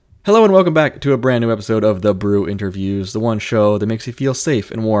Hello and welcome back to a brand new episode of The Brew Interviews, the one show that makes you feel safe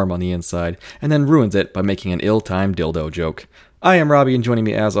and warm on the inside, and then ruins it by making an ill-timed dildo joke. I am Robbie, and joining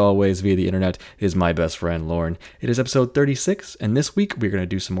me as always via the internet is my best friend Lauren. It is episode 36, and this week we're going to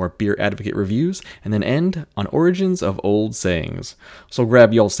do some more Beer Advocate reviews, and then end on origins of old sayings. So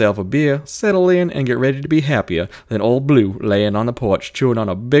grab yourself a beer, settle in, and get ready to be happier than old Blue laying on the porch chewing on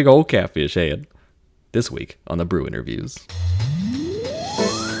a big old catfish head. This week on The Brew Interviews.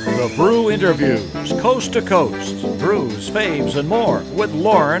 The Brew Interviews, coast to coast, brews, faves, and more with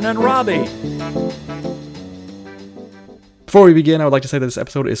Lauren and Robbie. Before we begin, I would like to say that this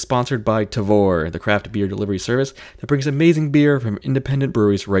episode is sponsored by Tavour, the craft beer delivery service that brings amazing beer from independent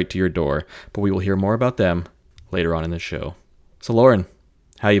breweries right to your door. But we will hear more about them later on in this show. So Lauren,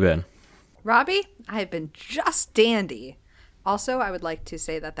 how you been? Robbie, I've been just dandy. Also, I would like to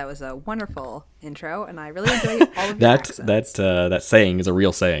say that was a wonderful intro, and I really enjoy all of your accents. That saying is a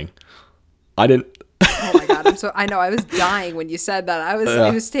real saying. I didn't. Oh my god! I know. I was dying when you said that.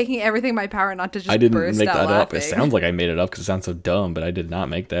 I was taking everything in my power not to just. I didn't burst make out that laughing. up. It sounds like I made it up because it sounds so dumb, but I did not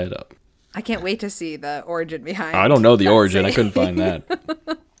make that up. I can't wait to see the origin behind. I don't know the origin. Saying. I couldn't find that.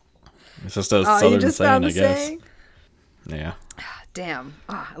 It's just a southern you just saying, found the I guess. saying? Yeah. Damn.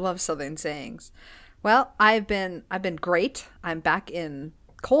 I love southern sayings. Well, I've been great. I'm back in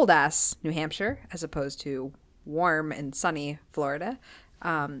cold ass New Hampshire as opposed to warm and sunny Florida.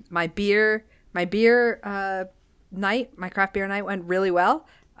 My beer night, my craft beer night went really well.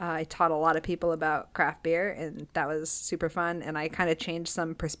 I taught a lot of people about craft beer, and that was super fun. And I kind of changed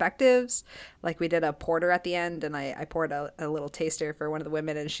some perspectives. Like we did a porter at the end, and I poured a little taster for one of the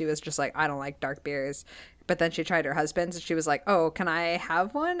women, and she was just like, I don't like dark beers. But then she tried her husband's, and she was like, oh, can I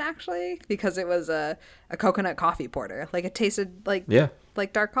have one, actually? Because it was a coconut coffee porter. Like, it tasted like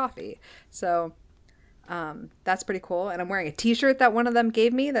dark coffee. So that's pretty cool. And I'm wearing a T-shirt that one of them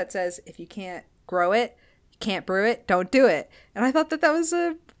gave me that says, if you can't grow it, you can't brew it, don't do it. And I thought that was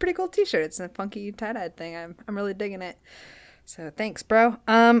a pretty cool T-shirt. It's a funky tie-dyed thing. I'm really digging it. So thanks, bro.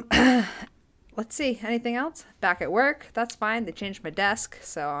 Let's see. Anything else? Back at work. That's fine. They changed my desk,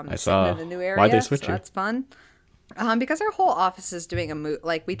 so I'm sitting in a new area. Why'd they switch you? That's fun. Because our whole office is doing a move.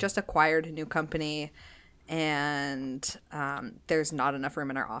 Like, we just acquired a new company, and there's not enough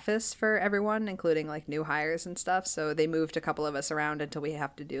room in our office for everyone, including like new hires and stuff. So they moved a couple of us around until we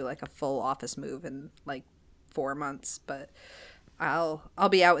have to do like a full office move in like 4 months. But I'll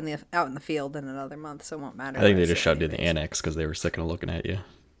be out in the field in another month, so it won't matter. I think they just shut in the annex because they were sick of looking at you.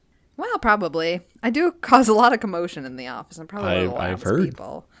 Well, probably. I do cause a lot of commotion in the office. I'm probably one of the loudest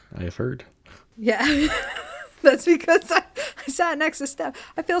people. I've heard. Yeah. That's because I sat next to Steph.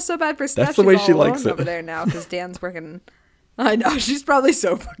 I feel so bad for Steph. That's the way she likes it over there now because Dan's working. I know. She's probably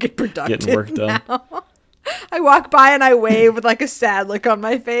so fucking productive. Getting work done. Now. I walk by and I wave with like a sad look on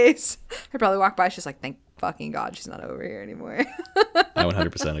my face. I probably walk by. She's like, thank fucking God she's not over here anymore. I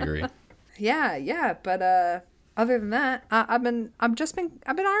 100% agree. Yeah. But other than that, I've been all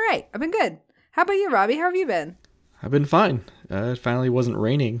right. I've been good. How about you, Robbie? How have you been? I've been fine. It finally wasn't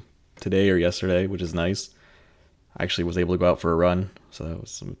raining today or yesterday, which is nice. I actually was able to go out for a run, so that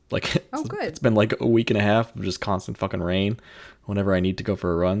was like good. It's been like a week and a half of just constant fucking rain whenever I need to go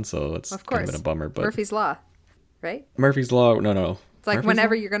for a run, so it's kind of been a bummer. But Murphy's Law, right? Murphy's Law, no. It's like Murphy's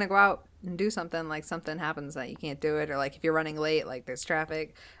whenever Law? You're gonna go out and do something, like something happens that you can't do it, or like if you're running late, like there's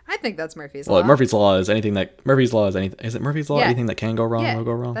traffic. I think that's Murphy's Law. Well, Murphy's Law is anything that Is it Murphy's Law? Yeah. Anything that can go wrong will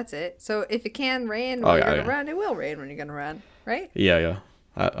go wrong. That's it. So if it can rain when you're gonna run, it will rain when you're gonna run, right? Yeah.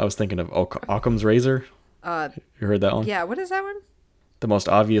 I was thinking of Occam's razor. You heard that one? Yeah. What is that one? The most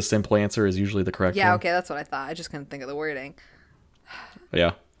obvious, simple answer is usually the correct one. Yeah. Okay, that's what I thought. I just couldn't think of the wording.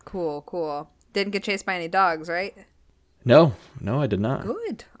 Yeah. Cool. Didn't get chased by any dogs, right? No, I did not.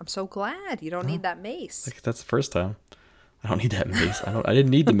 Good. I'm so glad. You don't need that mace. That's the first time. I don't need that mace. I didn't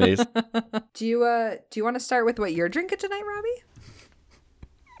need the mace. Do you want to start with what you're drinking tonight, Robbie?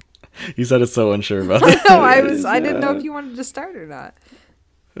 You said it's so unsure about that. No, I didn't know if you wanted to start or not.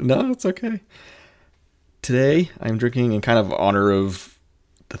 No, it's okay. Today, I'm drinking in kind of honor of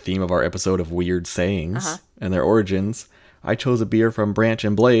the theme of our episode of weird sayings and their origins. I chose a beer from Branch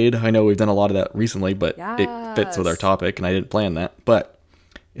and Blade. I know we've done a lot of that recently, but it fits with our topic, and I didn't plan that. But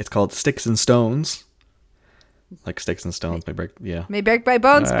it's called Sticks and Stones. Like sticks and stones may break, May break my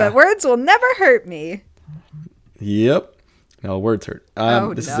bones, but words will never hurt me. Yep. No, words hurt.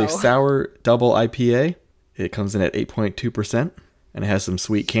 This is a sour double IPA. It comes in at 8.2%, and it has some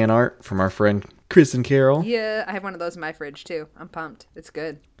sweet can art from our friend Chris and Carol. Yeah, I have one of those in my fridge, too. I'm pumped. It's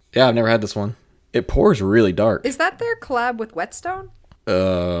good. Yeah, I've never had this one. It pours really dark. Is that their collab with Whetstone?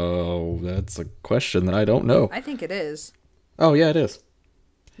 Oh, that's a question that I don't know. I think it is. Oh, yeah, it is.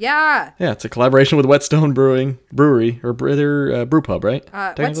 Yeah. Yeah, it's a collaboration with Whetstone Brewery, or their brew pub, right?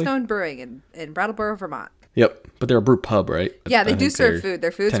 Technically? Whetstone Brewing in Brattleboro, Vermont. Yep, but they're a brew pub, right? Yeah, they I do think serve food.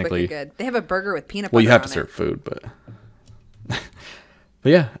 Their food's technically- wicked good. They have a burger with peanut butter Well, you have on to it. serve food, but but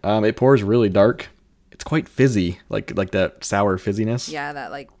yeah, it pours really dark. It's quite fizzy, like that sour fizziness. Yeah,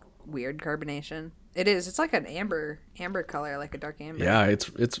 that like weird carbonation. It is. It's like an amber color, like a dark amber. Yeah,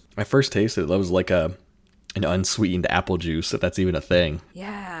 it's my first taste. It was like an unsweetened apple juice, if that's even a thing.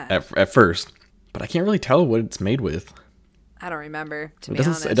 Yeah. At first, but I can't really tell what it's made with. I don't remember. To It be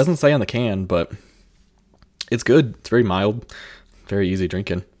honest, doesn't. It doesn't say on the can, but it's good. It's very mild, very easy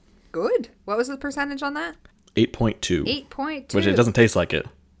drinking. Good. What was the percentage on that? 8.2. 8.2. Which it doesn't taste like it.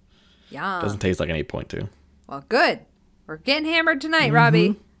 Yeah. Doesn't taste like an 8.2. Well, good. We're getting hammered tonight,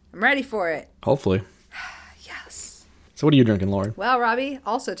 Robbie. I'm ready for it. Hopefully. Yes. So what are you drinking, Lauren? Well, Robbie,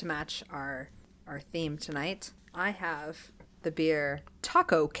 also to match our theme tonight, I have the beer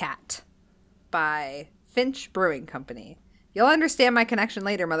Taco Cat by Finch Brewing Company. You'll understand my connection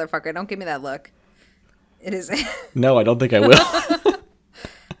later, motherfucker. Don't give me that look. It is. No, I don't think I will.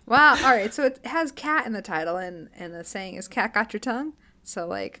 Wow. All right. So it has cat in the title, and the saying is "Cat got your tongue." So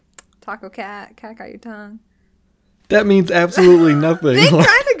like, Taco Cat, cat got your tongue. That means absolutely nothing. They kind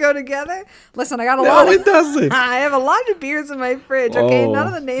of go together. Listen, I got a No, lot. it doesn't. I have a lot of beers in my fridge. Okay, Oh, none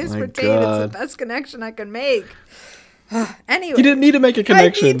of the names my pertain. It's God. the best connection I can make. Anyway, You didn't need to make a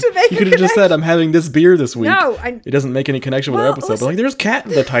connection. to make you a could have just said, "I'm having this beer this week." No, it doesn't make any connection with Well, our episode. listen. But like, there's cat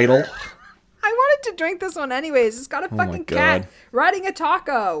in the title. I wanted to drink this one anyways. It's got a my fucking God. cat riding a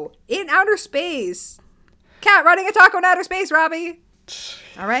taco in outer space. Cat riding a taco in outer space, Robbie.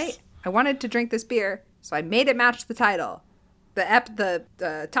 All right. I wanted to drink this beer, so I made it match the title,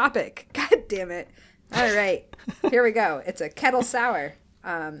 the topic. God damn it! All right, here we go. It's a kettle sour,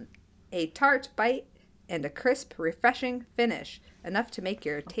 a tart bite, and a crisp, refreshing finish, enough to make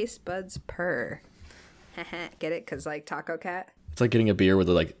your taste buds purr. Get it? Cause like Taco Cat. It's like getting a beer with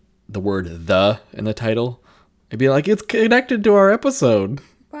the word "the" in the title. It'd be like, it's connected to our episode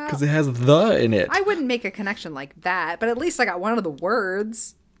Well, because it has "the" in it. I wouldn't make a connection like that, but at least I got one of the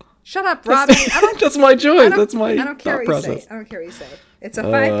words. Shut up, Robbie. I don't. That's my I choice. don't- That's my I don't care thought what you process. say. I don't care what you say. It's a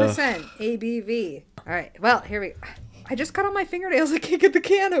 5% ABV. All right. Well, here we. I just cut on my fingernails. I can't get the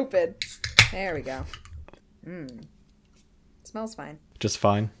can open. There we go. Smells fine. Just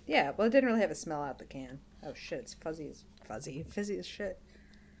fine. Yeah. Well, it didn't really have a smell out the can. Oh shit! It's fizzy as shit.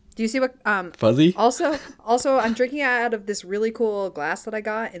 Do you see what? Fuzzy. Also, I'm drinking out of this really cool glass that I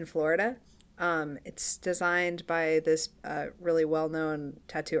got in Florida. It's designed by this really well-known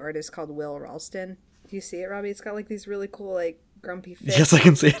tattoo artist called Will Ralston. Do you see it, Robbie? It's got like these really cool, like grumpy fish. Yes, I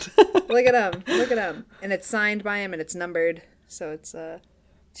can see it. Look at him. And it's signed by him, and it's numbered, so it's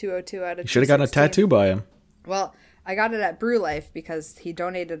 202 out of. You should have gotten a 216. tattoo by him. Well, I got it at Brew Life because he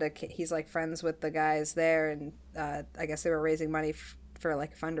donated he's like friends with the guys there, and I guess they were raising money for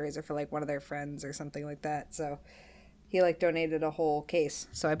like a fundraiser for like one of their friends or something like that. So he like donated a whole case.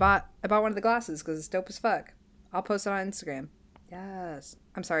 So I bought one of the glasses because it's dope as fuck. I'll post it on Instagram. Yes.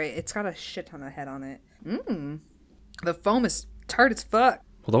 I'm sorry. It's got a shit ton of head on it. The foam is tart as fuck.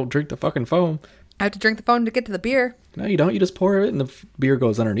 Well, don't drink the fucking foam. I have to drink the foam to get to the beer. No, you don't. You just pour it and the beer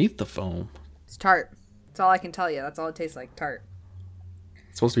goes underneath the foam. It's tart. That's all I can tell you. That's all it tastes like. Tart.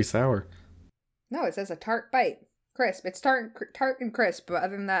 It's supposed to be sour. No, it says a tart bite. Crisp. It's tart and crisp, but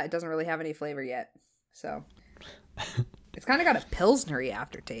other than that, it doesn't really have any flavor yet. So it's kind of got a pilsnery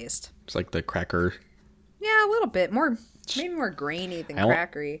aftertaste. It's like the cracker. Yeah, a little bit more, maybe more grainy than I don't-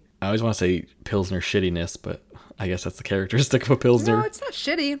 crackery. I always want to say Pilsner shittiness, but I guess that's the characteristic of a Pilsner. No, it's not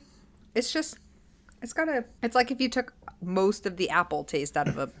shitty. It's just it's like if you took most of the apple taste out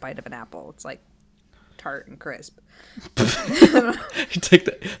of a bite of an apple. It's like tart and crisp.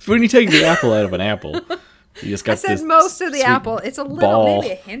 When you take the apple out of an apple, you just got I said this most of the sweet apple. It's a little, ball.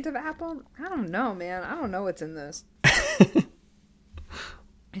 maybe a hint of apple. I don't know, man. I don't know what's in this.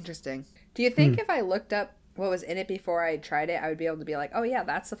 Interesting. Do you think if I looked up what was in it before I tried it, I would be able to be like, oh yeah,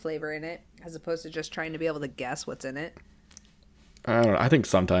 that's the flavor in it, as opposed to just trying to be able to guess what's in it? I don't know. I think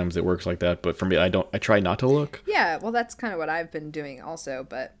sometimes it works like that, but for me, I try not to look. Yeah, well, that's kind of what I've been doing also,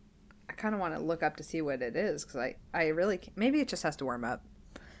 but I kind of want to look up to see what it is, because I really can't. Maybe it just has to warm up.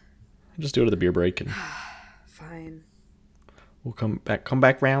 Just do it at the beer break, and Fine. we'll come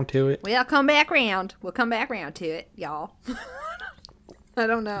back round to it. We'll come back round. We'll come back round to it, y'all. I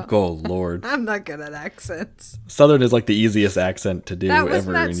don't know. Oh Lord, I'm not good at accents. Southern is like the easiest accent to do That wasn't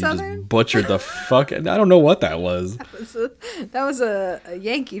ever, that and you Southern? just butchered the fuck. I don't know what that was. That was a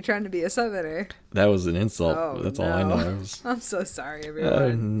Yankee trying to be a Southerner. That was an insult. Oh, That's all I know. I'm so sorry, everyone.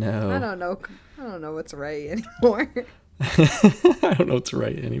 Oh no. I don't know what's right anymore. I don't know what's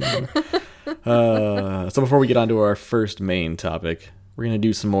right anymore. So before we get on to our first main topic, we're going to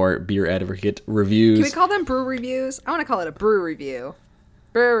do some more Beer Advocate reviews. Can we call them brew reviews? I want to call it a brew review.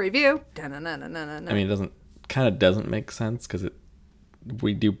 Brew review. Da-na-na-na-na-na. I mean, it doesn't make sense because it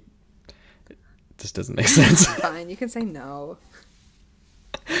just doesn't make sense. Fine, you can say no.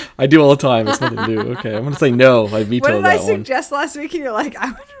 I do all the time. It's nothing new. Okay, I'm going to say no. I vetoed What did that I one. suggest last week? And you're like,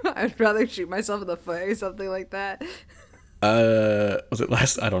 I would rather shoot myself in the foot or something like that. Was it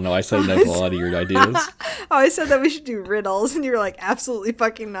last? I don't know. I said no to a lot of your ideas. Oh, I said that we should do riddles, and you were like, absolutely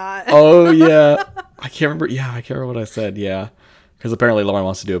fucking not. Oh, yeah. I can't remember. Yeah, I can't remember what I said. Yeah. Because apparently Lauren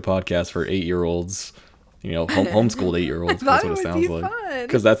wants to do a podcast for 8-year-olds. You know, homeschooled 8-year-olds. That's what it sounds like.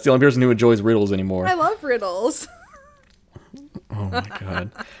 Because that's the only person who enjoys riddles anymore. I love riddles. Oh, my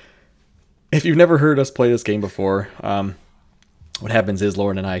God. If you've never heard us play this game before, what happens is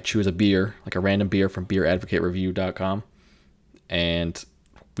Lauren and I choose a beer, like a random beer from beeradvocatereview.com. And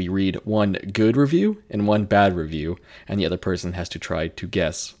we read one good review and one bad review, and the other person has to try to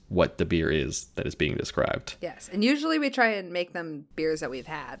guess what the beer is that is being described. Yes, and usually we try and make them beers that we've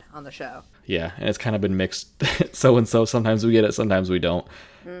had on the show. Yeah, and it's kind of been mixed so-and-so. Sometimes we get it, sometimes we don't.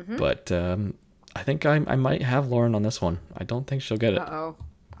 Mm-hmm. But I think I might have Lauren on this one. I don't think she'll get it. Uh-oh.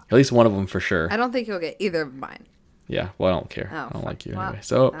 At least one of them for sure. I don't think you'll get either of mine. Yeah, well, I don't care. Oh, I don't like you well, anyway.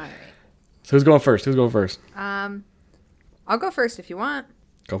 So, all right. So who's going first? I'll go first if you want.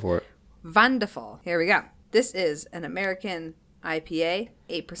 Go for it. Wonderful. Here we go. This is an American IPA,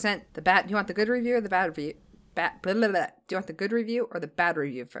 8%. Do you want the good review or the bad review? Do you want the good review or the bad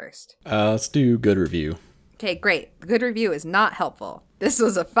review first? Let's do good review. Okay, great. The good review is not helpful. This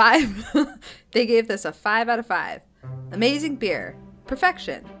was a 5. They gave this a 5 out of 5. Amazing beer.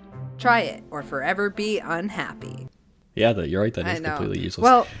 Perfection. Try it or forever be unhappy. Yeah, you're right. That is completely useless.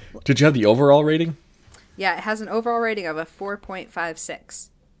 Well, did you have the overall rating? yeah, it has an overall rating of a 4.56.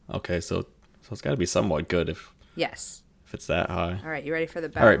 Okay, so it's got to be somewhat good if Yes. it's that high. All right, you ready for the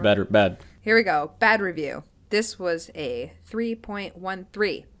bad? All right, bad. Here we go. Bad review. This was a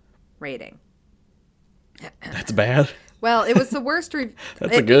 3.13 rating. That's bad. Well, it was the worst review.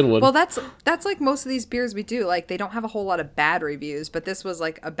 That's a good one. Well, that's like most of these beers we do. Like, they don't have a whole lot of bad reviews, but this was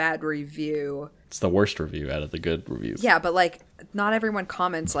like a bad review. It's the worst review out of the good reviews. Yeah, but like not everyone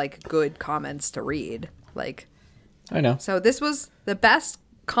comments like good comments to read. Like, I know. so this was the best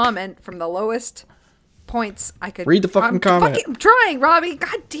comment from the lowest points I could Read the fucking comment. I'm trying, Robbie.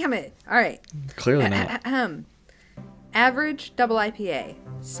 God damn it. All right. Clearly not. Average double IPA.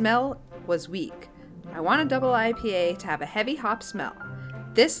 Smell was weak. I want a double IPA to have a heavy hop smell.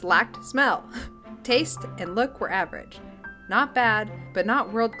 This lacked smell. Taste and look were average. Not bad, but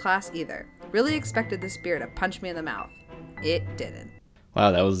not world class either. Really expected this beer to punch me in the mouth. It didn't.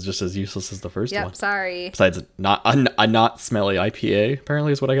 Wow, that was just as useless as the first one. Yep, sorry. Besides, a not smelly IPA,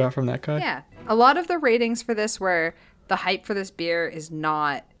 apparently, is what I got from that guy. Yeah. A lot of the ratings for this were the hype for this beer is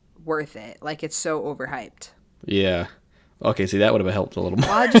not worth it. Like, it's so overhyped. Yeah. Okay, see, that would have helped a little more.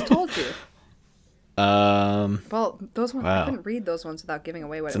 Well, I just told you. Well, those ones, wow. I couldn't read those ones without giving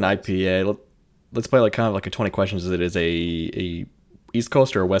away what it's it an was. IPA. Let's play like kind of like a 20 questions. It is a East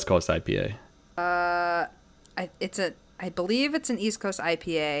Coast or a West Coast IPA? I believe it's an East Coast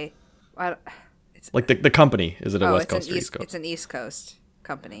IPA. Like the company, is it a West Coast or East Coast? It's an East Coast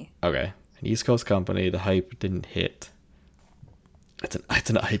company. Okay, an East Coast company. The hype didn't hit. It's an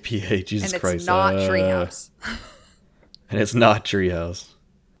IPA. Jesus And Christ! it's not Treehouse. And it's not Treehouse.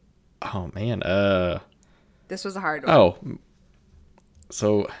 Oh man. This was a hard one. Oh.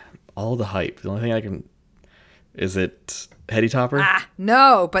 So all the hype. The only thing I can. Is it Heady Topper?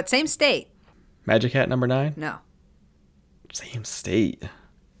 No, but same state. Magic Hat number 9? No. Same state.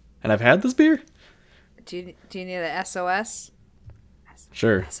 And I've had this beer? Do you need a SOS?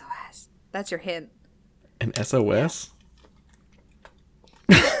 Sure. SOS. That's your hint. An SOS?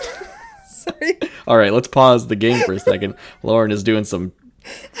 Sorry. All right, let's pause the game for a second. Lauren is doing some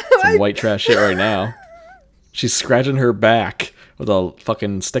white trash shit right now. She's scratching her back with a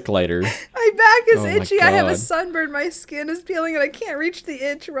fucking stick lighter. My back is Oh my itchy. I have a God. sunburn. My skin is peeling and I can't reach the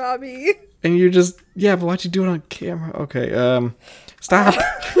itch, Robbie. And you're just, yeah, but why'd you do it on camera? Okay, stop.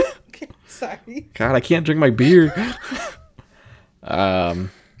 Okay, sorry. God, I can't drink my beer.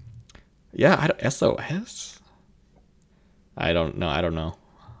 Yeah, SOS? I don't know.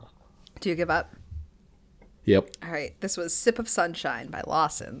 Do you give up? Yep. All right. This was Sip of Sunshine by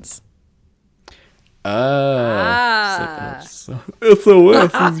Lawson's. SOS is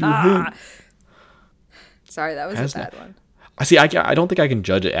your hint. Sorry, that was Has a bad one. I see. I don't think I can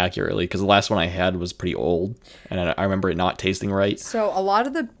judge it accurately because the last one I had was pretty old, and I remember it not tasting right. So a lot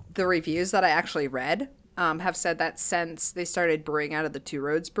of the reviews that I actually read, have said that since they started brewing out of the Two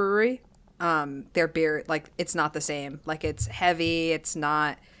Roads Brewery, their beer, like, it's not the same. Like, it's heavy. It's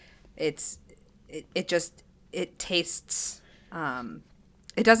not. It just tastes.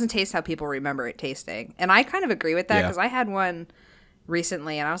 It doesn't taste how people remember it tasting, and I kind of agree with that because I had one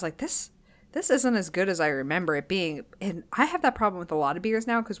recently, and I was like, this isn't as good as I remember it being. And I have that problem with a lot of beers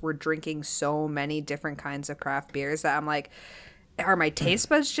now because we're drinking so many different kinds of craft beers that I'm like, are my taste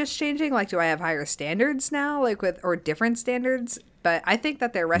buds just changing? Like, do I have higher standards now, like or different standards? But I think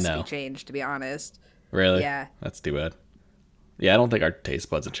that their recipe changed, to be honest. Really? Yeah. That's too bad. Yeah, I don't think our taste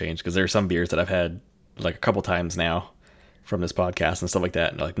buds have changed because there are some beers that I've had like a couple times now from this podcast and stuff like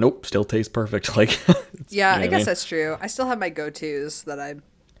that, and like, nope, still tastes perfect. Like, yeah, I guess that's true. I still have my go-tos that I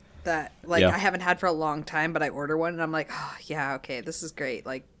haven't had for a long time, but I order one and I'm like, oh yeah, okay, this is great.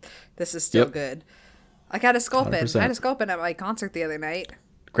 Like, this is still good. Like, I had a Sculpin. 100%. I had a Sculpin at my concert the other night.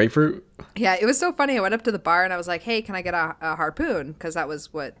 Grapefruit? Yeah, it was so funny. I went up to the bar and I was like, hey, can I get a harpoon? Because that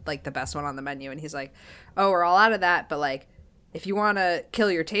was what, like, the best one on the menu. And he's like, oh, we're all out of that, but like, if you want to kill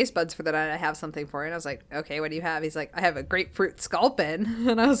your taste buds for the night, I have something for you. And I was like, okay, what do you have? He's like, I have a grapefruit Sculpin.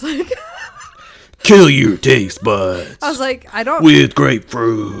 And I was like, kill your taste buds. I was like, with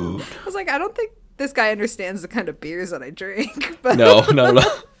grapefruit. I was like, I don't think this guy understands the kind of beers that I drink. But No.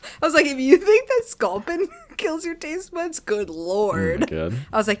 I was like, if you think that Sculpin kills your taste buds, good lord. Oh my God.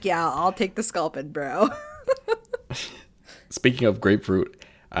 I was like, yeah, I'll take the Sculpin, bro. Speaking of grapefruit,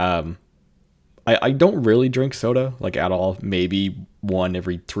 I don't really drink soda, like, at all. Maybe one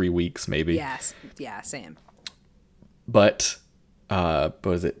every 3 weeks, maybe. Yes. Yeah, same. But, what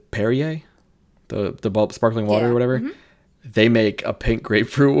was it? Perrier? The sparkling water or whatever? Mm-hmm. They make a pink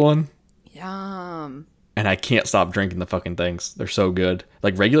grapefruit one. Yum. And I can't stop drinking the fucking things. They're so good.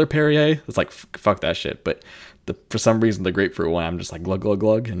 Like, regular Perrier, it's like, fuck that shit. But for some reason, the grapefruit one, I'm just like, glug, glug,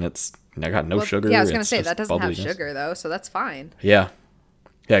 glug. And I got no sugar. Yeah, I was going to say, just that doesn't have bubbliness. sugar, though, so that's fine. Yeah.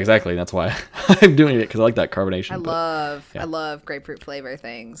 Yeah, exactly. That's why I'm doing it, because I like that carbonation. I love grapefruit flavor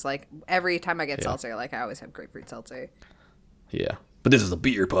things. Like, every time I get seltzer, like, I always have grapefruit seltzer. Yeah. But this is a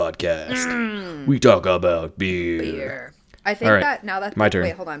beer podcast. We talk about beer. I think that now that... My turn.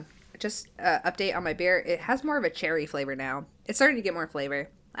 Wait, hold on. Just update on my beer. It has more of a cherry flavor now. It's starting to get more flavor.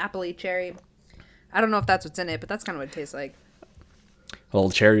 Apple-y cherry. I don't know if that's what's in it, but that's kind of what it tastes like. Well,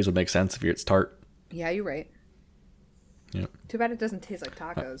 cherries would make sense if it's tart. Yeah, you're right. Yeah. Too bad it doesn't taste like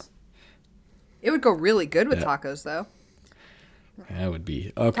tacos. It would go really good with tacos, though. That would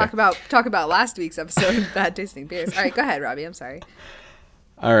be okay. Talk about last week's episode of bad tasting beers. All right, go ahead, Robbie. I'm sorry.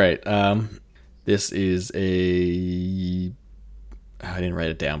 All right. This is a... I didn't write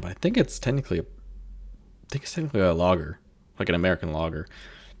it down, but I think it's technically a lager, like an American lager.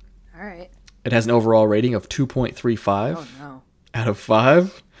 All right. It has an overall rating of 2.35 Oh no. out of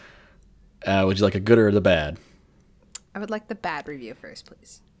 5. Would you like a good or the bad? I would like the bad review first,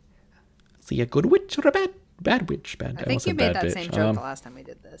 please. See, a good witch or a bad witch? Bad. I think you made that same joke the last time we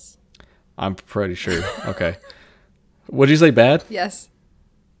did this. I'm pretty sure. Okay. What did you say, bad? Yes.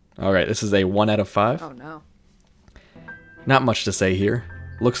 All right, this is a 1 out of 5. Oh no. Not much to say here.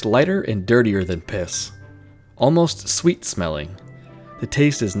 Looks lighter and dirtier than piss. Almost sweet smelling. The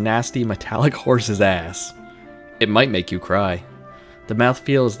taste is nasty metallic horse's ass. It might make you cry. The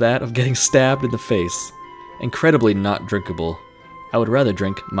mouthfeel is that of getting stabbed in the face. Incredibly not drinkable. I would rather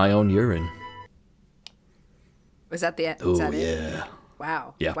drink my own urine. Was that the end? Oh, that yeah. it?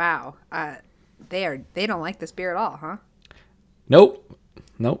 Wow. Yeah. Wow. They don't like this beer at all, huh? Nope.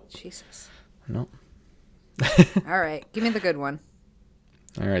 Jesus. Nope. All right. Give me the good one.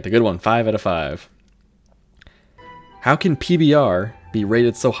 All right, the good one. 5 out of 5. How can PBR be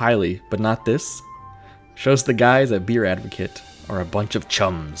rated so highly, but not this? Shows the guys at Beer Advocate are a bunch of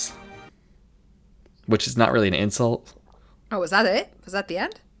chums. Which is not really an insult. Oh, was that it? Was that the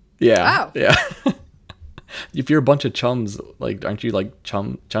end? Yeah. Oh. Yeah. If you're a bunch of chums, like, aren't you like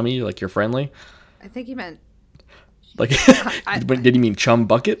chummy? Like, you're friendly? I think he meant Like, did you mean chum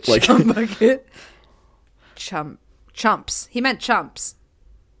bucket? Like, chum bucket. Chumps. He meant chumps.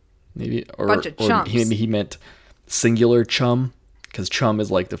 maybe, Bunch of chumps. He meant singular chum, because chum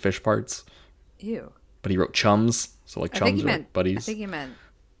is like the fish parts. Ew. But he wrote chums, so like chums are buddies. I think he meant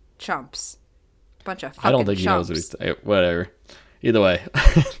chumps. Bunch of fucking I don't think chumps. he knows what he's... Whatever. Either way,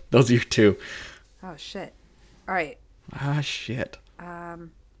 those are your 2. Oh, shit. All right. Ah, shit.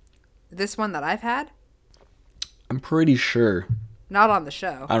 This one that I've had, I'm pretty sure... not on the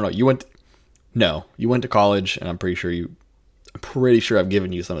show. I don't know. You went to college, and I'm pretty sure I've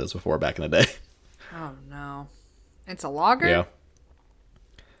given you some of this before back in the day. Oh, no. It's a lager? Yeah.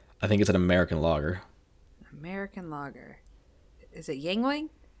 I think it's an American lager. American lager. Is it Yingling?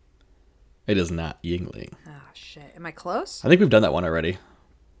 It is not Yingling. Oh, shit. Am I close? I think we've done that one already.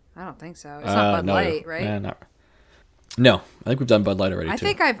 I don't think so. It's not Bud no, Light, right? No, I think we've done Bud Light already, I too.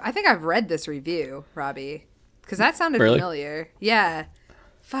 think I've read this review, Robbie. Because that sounded Really? familiar. Yeah.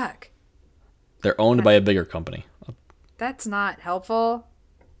 Fuck. They're owned by a bigger company. That's not helpful.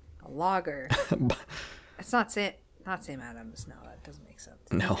 A lager. It's not Sam Adams. No, that doesn't make sense.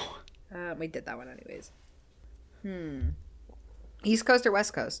 No. We did that one anyways. East Coast or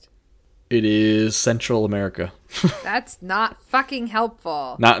West Coast? It is Central America. That's not fucking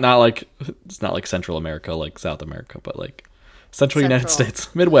helpful. Not like, it's not like Central America, like South America, but like Central United Central.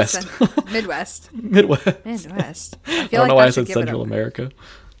 States. Midwest. Midwest. Midwest. I I feel don't know like why I that said should give it Central a- America.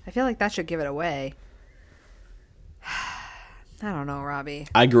 I feel like that should give it away. I don't know, Robbie.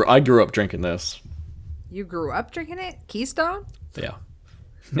 I grew up drinking this. You grew up drinking it? Keystone? Yeah.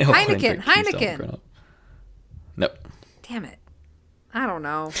 No, I didn't Heineken, drink Keystone Heineken. growing up. Nope. Damn it. I don't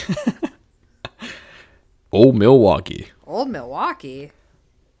know. Old Milwaukee. Old Milwaukee?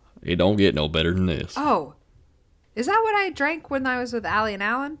 It don't get no better than this. Oh. Is that what I drank when I was with Allie and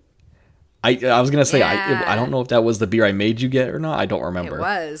Alan? I was gonna say Yeah. I don't know if that was the beer I made you get or not. I don't remember.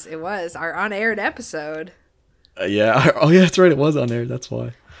 It was our unaired episode. Yeah. Oh yeah, that's right. It was on there. That's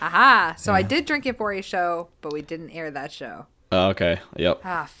why. Aha. So I did drink it for a show, but we didn't air that show. Okay. Yep.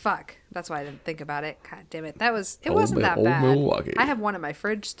 Ah, fuck. That's why I didn't think about it. God damn it. It Old wasn't that Old bad. Milwaukee. I have one in my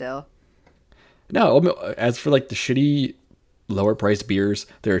fridge still. No. As for like the shitty, lower priced beers,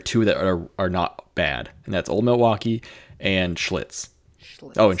 there are two that are not bad, and that's Old Milwaukee and Schlitz.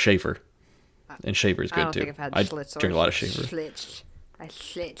 Schlitz. Oh, and Schaefer. And Schaefer's I good don't too. think I've had I Schlitz or drink a lot of Schaefer.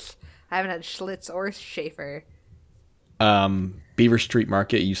 Schlitz. I haven't had Schlitz or Schaefer. Beaver Street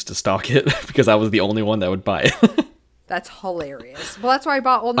Market used to stock it because I was the only one that would buy it. That's hilarious. Well, that's why I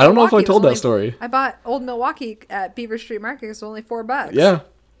bought Old I don't know if Milwaukee. I told that story. I bought Old Milwaukee at Beaver Street Market. It's only $4. Yeah.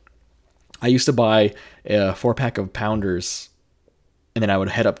 I used to buy a 4-pack of Pounders, and then I would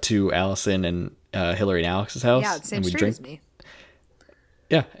head up to Allison and Hillary and Alex's house. Yeah, the same and we'd street drink. as me.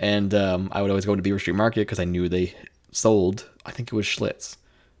 Yeah, and I would always go to Beaver Street Market because I knew they sold, I think it was Schlitz.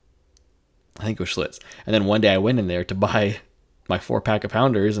 And then one day I went in there to buy my 4-pack of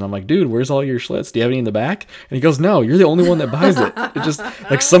Pounders, and I'm like, dude, where's all your Schlitz? Do you have any in the back? And he goes, no, you're the only one that buys it. It just,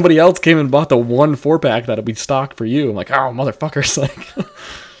 like, somebody else came and bought the one 4-pack that'll be stocked for you. I'm like, oh, motherfuckers. Like,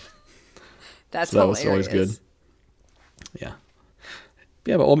 That's so that hilarious. was always good. Yeah.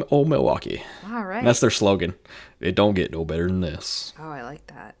 Yeah, but old Milwaukee. All right. And that's their slogan. It don't get no better than this. Oh, I like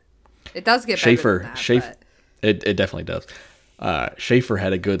that. It does get Schaefer. better than that, Schaefer. It definitely does. Schaefer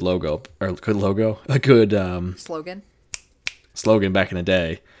had a good logo. A good slogan. slogan back in the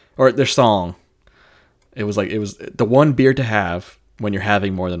day. Or their song. It was the one beer to have when you're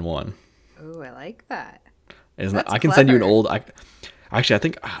having more than one. Ooh, I like that. Isn't That's I can send you an clever. old... Actually, I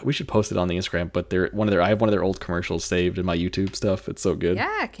think we should post it on the Instagram, but I have one of their old commercials saved in my YouTube stuff. It's so good.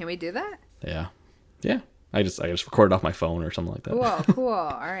 Yeah, can we do that? Yeah. Yeah. I just recorded off my phone or something like that. Cool.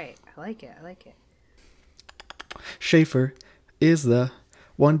 All right. I like it. Schaefer is the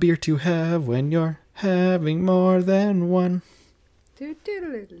one beer to have when you're having more than one. Do, do,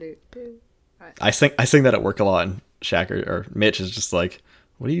 do, do, do. I sing that at work a lot, and Shaq or Mitch is just like,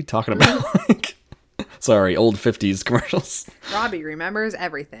 what are you talking about? Like, sorry, old 50s commercials Robbie remembers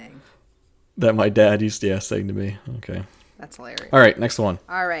everything. that my dad used to sing to me. Okay. That's hilarious. All right, next one.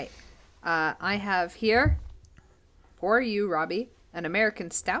 All right. I have here for you, Robbie, an American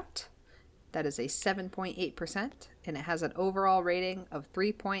Stout that is a 7.8%, and it has an overall rating of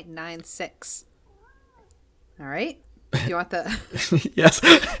 3.96. All right. Do you want the Yes.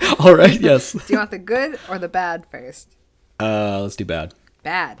 All right, yes. Do you want the good or the bad first? Let's do bad.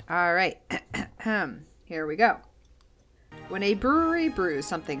 Bad. All right. Here we go. When a brewery brews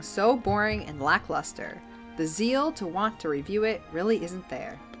something so boring and lackluster, the zeal to want to review it really isn't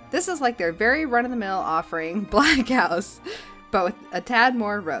there. This is like their very run-of-the-mill offering, Black House, but with a tad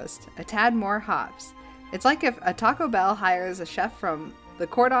more roast, a tad more hops. It's like if a Taco Bell hires a chef from the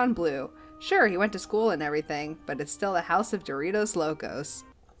Cordon Bleu. Sure, he went to school and everything, but it's still a house of Doritos Locos.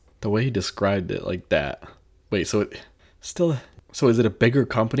 The way he described it like that. Wait, so is it a bigger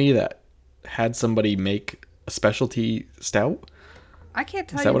company that had somebody make a specialty stout? I can't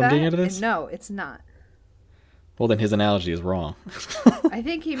tell Is that you what that. I'm getting out of this? No, it's not. Well, then his analogy is wrong. I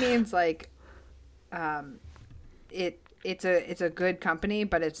think he means like, it's a good company,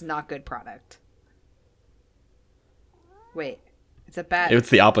 but it's not good product. Wait, it's a bad. It's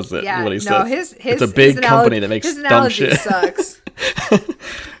the opposite. Yeah, What he no, says. his It's a big his company analogy- that makes his dumb analogy shit. sucks.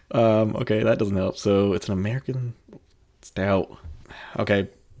 Okay, that doesn't help. So it's an American stout. Okay,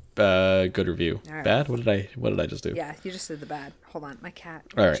 Good review. right. Bad? What did I just do? Yeah, you just did the bad. Hold on, my cat.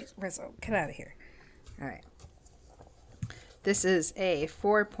 All right. Jeez, Rizzo, get out of here. All right. This is a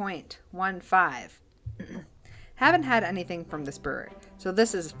 4.15. Haven't had anything from this brewer, so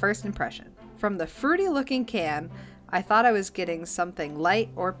this is first impression. From the fruity-looking can, I thought I was getting something light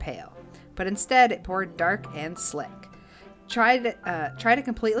or pale, but instead it poured dark and slick. Tried it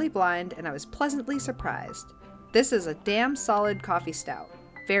completely blind, and I was pleasantly surprised. This is a damn solid coffee stout.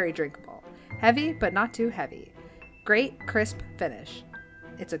 Very drinkable. Heavy, but not too heavy. Great, crisp finish.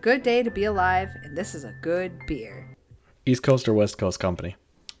 It's a good day to be alive, and this is a good beer. East Coast or West Coast company?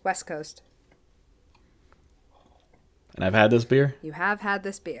 West Coast. And I've had this beer You have had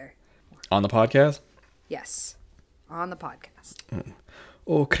this beer. on the podcast. Yes. On the podcast.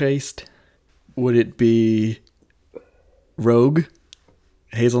 Oh, Christ. Would it be Rogue?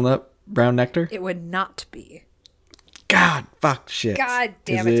 Hazelnut? Brown Nectar? It would not be. God, fuck, shit. God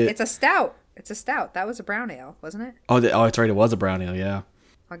damn Is it. It's a stout. It's a stout. That was a brown ale, wasn't it? Oh, that's right. It was a brown ale, yeah.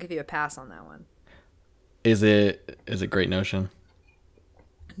 I'll give you a pass on that one. Is it Great Notion?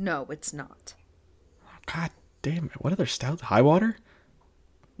 No, it's not. God damn it. What other stouts? High Water?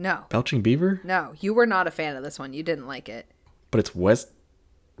 No. Belching Beaver? No, you were not a fan of this one. You didn't like it. But it's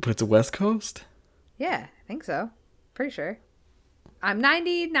a West Coast? Yeah, I think so. Pretty sure. I'm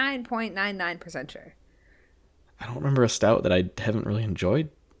 99.99% sure. I don't remember a stout that I haven't really enjoyed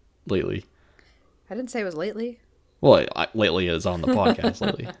lately. I didn't say it was lately. Well, lately is on the podcast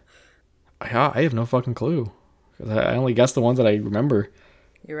lately. I have no fucking clue. 'Cause I only guess the ones that I remember.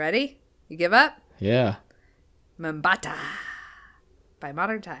 You ready? You give up? Yeah. Mambata by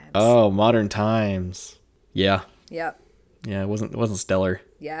Modern Times. Oh, Modern Times. Yeah. Yep. Yeah, it wasn't stellar.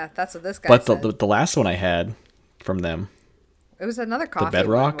 Yeah, that's what this guy But said. the last one I had from them, It was another coffee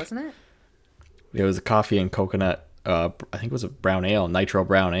Bedrock? one, wasn't it? it was a coffee and coconut. I think it was a brown ale, nitro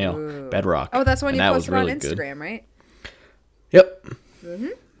brown ale, Bedrock. Oh, that's one and you that was posted on really good. Instagram, right? Yep. Mm-hmm.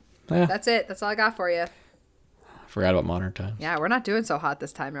 Yeah. That's it. That's all I got for you. Forgot about Modern Times. Yeah, we're not doing so hot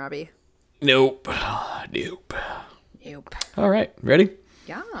this time, Robbie. Nope. Nope. All right, ready?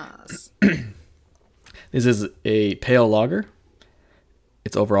 Yes. This is a pale lager.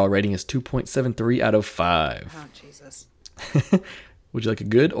 Its overall rating is 2.73 out of 5. Oh, Jesus. Would you like a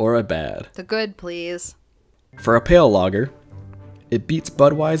good or a bad? The good, please. For a pale lager, it beats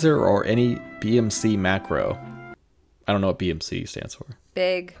Budweiser or any BMC macro. I don't know what BMC stands for.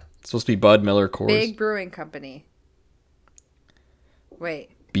 Big. It's supposed to be Bud, Miller, Coors. Big brewing company. Wait.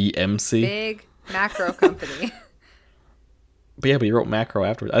 BMC? Big macro company. But yeah, but you wrote macro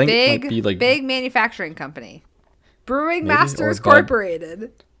afterwards. I think it might be like... Big manufacturing company. Brewing Maybe, Masters or Bud.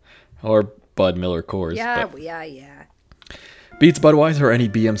 Incorporated. Or Bud, Miller, Coors. Yeah, but yeah. beats Budweiser or any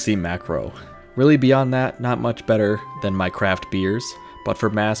BMC macro. Really beyond that, not much better than my craft beers. But for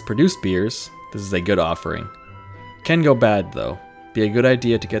mass-produced beers, this is a good offering. Can go bad, though. Be a good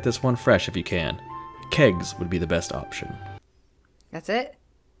idea to get this one fresh if you can. Kegs would be the best option. That's it?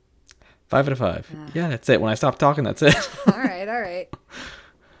 5 out of 5. Yeah, that's it. When I stop talking, that's it. All right.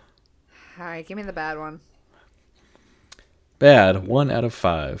 All right, give me the bad one. Bad. 1 out of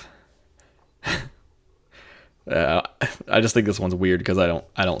 5. I just think this one's weird because I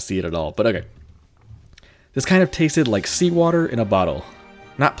don't see it at all. But okay. This kind of tasted like seawater in a bottle.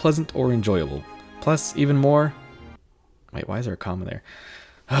 Not pleasant or enjoyable. Plus, even more... Wait, why is there a comma there?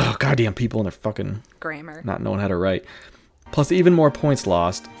 Oh, goddamn people and their fucking... Grammar. Not knowing how to write. Plus, even more points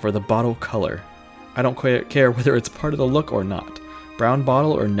lost for the bottle color. I don't quite care whether it's part of the look or not. Brown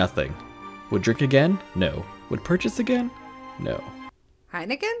bottle or nothing. Would drink again? No. Would purchase again? No.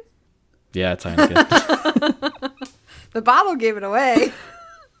 Heineken? Yeah, it's Heineken. The bottle gave it away.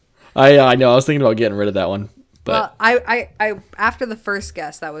 I know. I was thinking about getting rid of that one, but Well, I after the first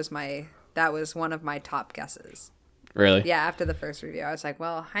guess, that was one of my top guesses. really, Yeah, after the first review, I was like,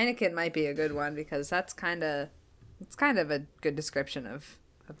 well, Heineken might be a good one because it's kind of a good description of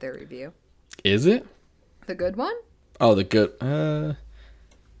their review. is it? The good one? Oh, the good.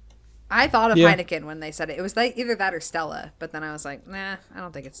 I thought of Yeah. Heineken when they said it. It was like either that or Stella, but then I was like, nah, I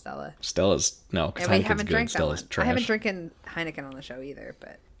don't think it's Stella. Stella's no, because And we Heineken's haven't good. drank that Stella's one. trash. I haven't drinking Heineken on the show either,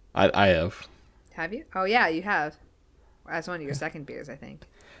 but I have. have you? Oh yeah, you have. As one of your second beers, I think.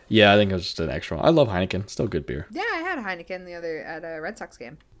 Yeah, I think it was just an extra one. I love Heineken. Still good beer. Yeah, I had Heineken at a Red Sox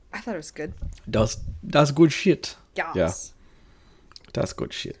game. I thought it was good. That's good shit. Yes. Yeah, that's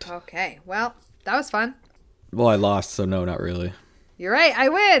good shit. Okay. Well, that was fun. Well, I lost, so no, not really. You're right. I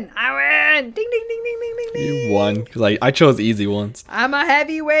win. Ding, ding, ding, ding, ding, ding, ding. You won because I chose easy ones. I'm a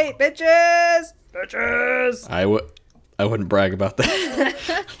heavyweight, bitches. I wouldn't brag about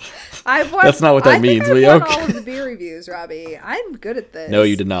that. I've won. That's not what that I think means, I've but won okay. all of the beer reviews, Robbie. I'm good at this. No,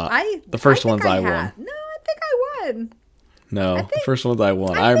 you did not. The first ones I won. No, I think I won. No, the first ones I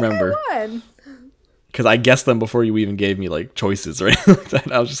won. I remember. I won. Because I guessed them before you even gave me like choices or anything like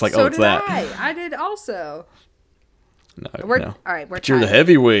that. I was just like, So oh, it's did that. I did also. No, All right, we're but you're the tied.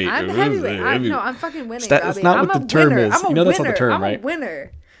 heavyweight. I'm the heavyweight. I'm fucking winning, That's Robbie. not I'm what a the term winner. is. I'm a You know that's not winner. the term, I'm right? a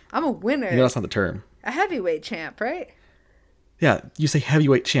winner. I'm a winner. You know that's not the term. A heavyweight champ, right? Yeah, you say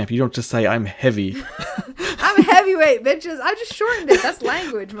heavyweight champ. You don't just say I'm heavy. I'm heavyweight, bitches. I just shortened it. That's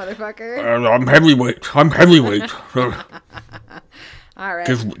language, motherfucker. I'm heavyweight. I'm heavyweight. All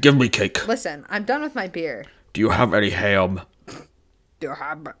right. Give me cake. Listen, I'm done with my beer. Do you have any ham?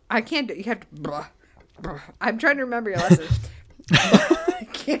 I can't do. You have to. I'm trying to remember your lesson. I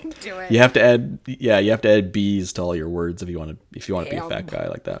can't do it. You have to add. Yeah, you have to add B's to all your words if you want to be a fat guy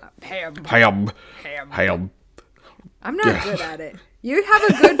like that. Ham. I'm not good at it. You have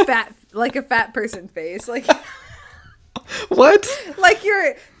a good a fat person face, like What? like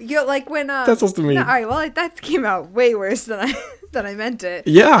you're like when That's supposed to mean. No, all right, well that came out way worse than I meant it.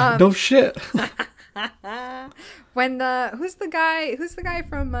 Yeah. No shit. When who's the guy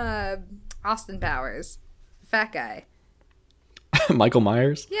from Austin Powers, fat guy? Michael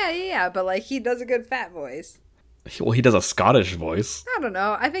Myers. Yeah. But like he does a good fat voice. Well, he does a Scottish voice. I don't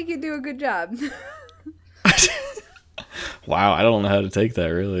know. I think you do a good job. Wow, I don't know how to take that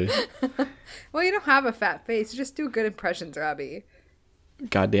really. Well, you don't have a fat face. You just do good impressions, Robbie.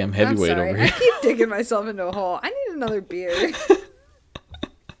 Goddamn I'm heavyweight sorry. over I here. keep digging myself into a hole. I need another beer.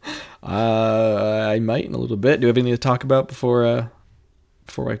 I might in a little bit. Do you have anything to talk about before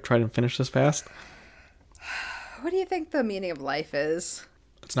I try to finish this fast? What do you think the meaning of life is?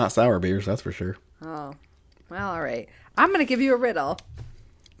 It's not sour beers, that's for sure. Oh, well, all right. I'm gonna give you a riddle.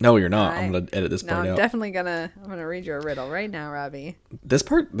 No, you're not. I'm gonna edit this No, part I'm out. definitely gonna. I'm gonna read you a riddle right now, Robbie. This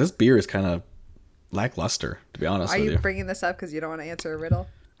beer is kind of lackluster, to be honest Are with you you. bringing this up because you don't want to answer a riddle?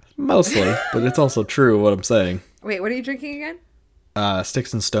 Mostly, but it's also true what I'm saying. Wait, what are you drinking again?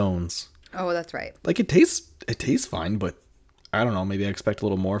 Sticks and Stones. Oh, that's right. Like it tastes fine, but I don't know. Maybe I expect a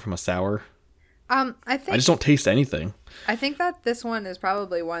little more from a sour. I just don't taste anything. I think that this one is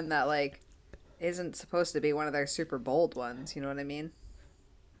probably one that like isn't supposed to be one of their super bold ones. You know what I mean?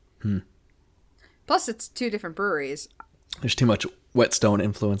 Plus, it's two different breweries. There's too much Whetstone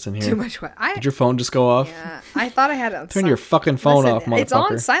influence in here. Too much. Did your phone just go off? Yeah, I thought I had it on Turn your fucking phone off, motherfucker. It's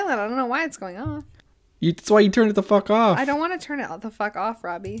on silent. I don't know why it's going off. That's why you turned it the fuck off. I don't want to turn it the fuck off,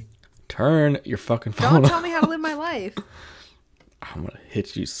 Robbie. Turn your fucking phone Don't off. tell me how to live my life. I'm gonna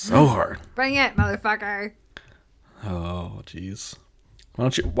hit you so hard. Bring it, motherfucker. Oh, jeez. Why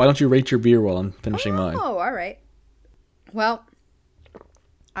don't you rate your beer while I'm finishing mine? Oh, all right. Well,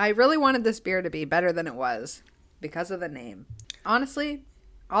 I really wanted this beer to be better than it was because of the name. Honestly,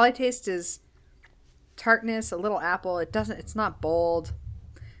 all I taste is tartness, a little apple. It's not bold.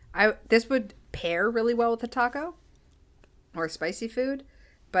 This would pair really well with a taco or spicy food,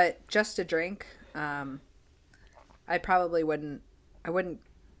 but just to drink, I probably wouldn't. I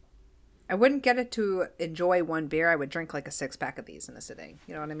wouldn't get it to enjoy one beer. I would drink like a 6-pack of these in a sitting.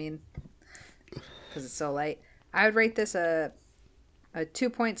 You know what I mean? Because it's so light. I would rate this a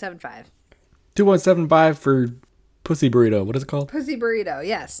 2.75. 2.75 for Pussy Burrito. What is it called? Pussy Burrito.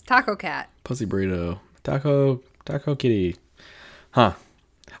 Yes. Taco Cat. Pussy Burrito. Taco Kitty. Huh.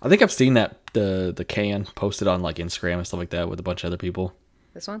 I think I've seen that the can posted on like Instagram and stuff like that with a bunch of other people.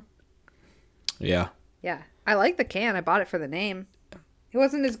 This one? Yeah. Yeah. I like the can. I bought it for the name. It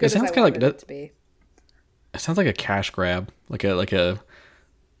wasn't as good as I kinda wanted it to be. It sounds like a cash grab. Like a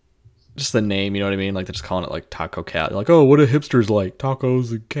just the name, you know what I mean? Like they're just calling it like Taco Cat. They're like, oh, what do hipsters like?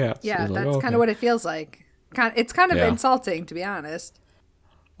 Tacos and cats. Yeah, It's like, that's oh, kind okay. of what it feels like. It's kind of Yeah. insulting, to be honest.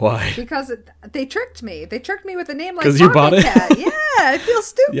 Why? Because they tricked me. They tricked me with a name like 'Cause you Taco bought it? Cat. Yeah, I feel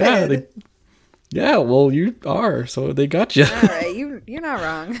stupid. Yeah, well, you are, so they got you. All right, you're not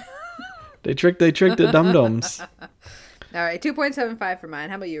wrong. They tricked the dum-dums. All right, 2.75 for mine.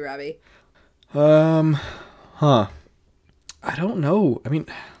 How about you, Robbie? Huh. I don't know. I mean,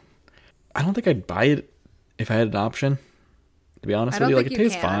 I don't think I'd buy it if I had an option. To be honest I don't with you, think like it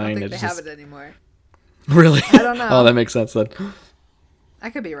tastes can. I fine. don't think It's they just have it anymore. really. I don't know. Oh, that makes sense then. I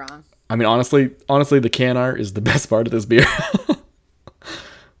could be wrong. I mean, honestly, the can art is the best part of this beer.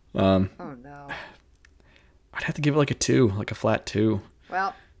 Oh no. I'd have to give it like a 2, like a flat 2.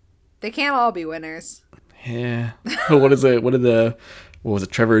 Well, they can't all be winners. Yeah. What was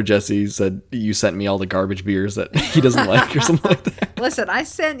it? Trevor Jesse said you sent me all the garbage beers that he doesn't like or something like that. Listen, I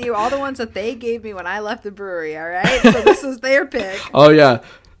sent you all the ones that they gave me when I left the brewery, all right? So this is their pick. Oh yeah.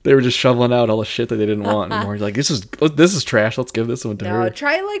 They were just shoveling out all the shit that they didn't want anymore. Like, this is trash. Let's give this one to her. No,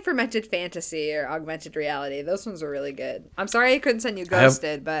 try like Fermented Fantasy or Augmented Reality. Those ones were really good. I'm sorry I couldn't send you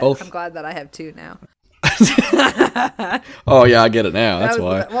Ghosted, but both. I'm glad that I have 2 now. Oh yeah, I get it now. That's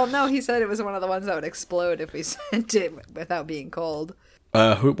why. Well, no, he said it was one of the ones that would explode if we sent it without being cold.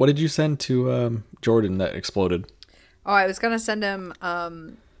 What did you send to Jordan that exploded? Oh, I was gonna send him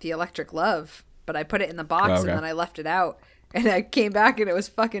the Electric Love, but I put it in the box and then I left it out, and I came back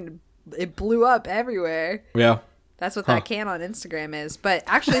and it blew up everywhere. Yeah. That's what that can on Instagram is. But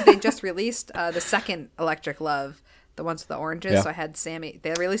actually, they just released the second Electric Love, the ones with the oranges. Yeah. So I had Sammy.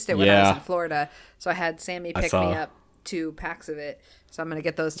 They released it when I was in Florida. So I had Sammy pick me up 2 packs of it. So I'm going to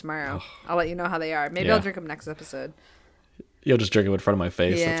get those tomorrow. I'll let you know how they are. Maybe I'll drink them next episode. You'll just drink them in front of my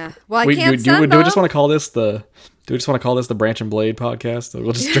face. Yeah. Well, I can't send them. Do we just want to call this the Branch and Blade podcast?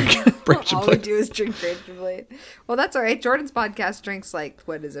 We'll just drink Branch and Blade. All we do is drink Branch and Blade. Well, that's all right. Jordan's podcast drinks like,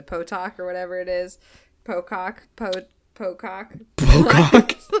 what is it, Potok or whatever it is. Pocock. Peacock,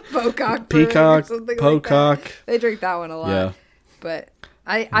 Pocock. They drink that one a lot. Yeah. But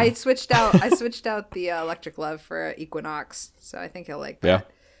I switched out the Electric Love for Equinox, so I think he'll like that.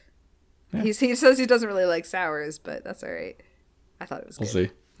 Yeah. He says he doesn't really like sours, but that's all right. I thought it was good. We'll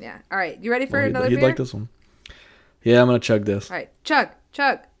see. Yeah. All right. You ready for another beer? You'd like this one. Yeah, I'm gonna chug this. All right. Chug.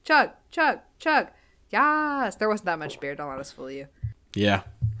 Yes. There wasn't that much beer. Don't let us fool you. Yeah.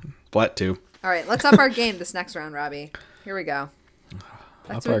 Flat 2. All right. Let's up our game this next round, Robbie. Here we go.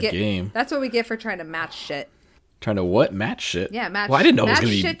 That's our game. That's what we get for trying to match shit. Trying to what? Match shit? Yeah, match. Well, I didn't know it was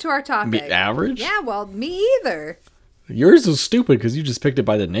going to be shit to our topic. Be average? Yeah, well, me either. Yours was stupid because you just picked it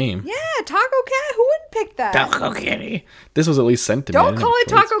by the name. Yeah, Taco Cat. Who wouldn't pick that? Taco Kitty. This was at least sent to me. Don't call it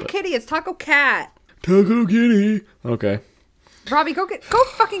Taco Kitty. It's Taco Cat. Taco Kitty. Okay. Robbie, go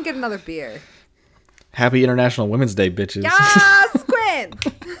fucking get another beer. Happy International Women's Day, bitches. Yes, Quinn.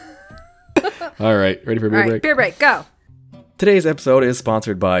 All right, ready for a beer break? Beer break, go. Today's episode is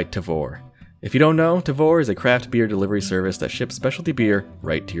sponsored by Tavour. If you don't know, Tavour is a craft beer delivery service that ships specialty beer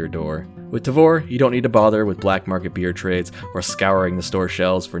right to your door. With Tavour, you don't need to bother with black market beer trades or scouring the store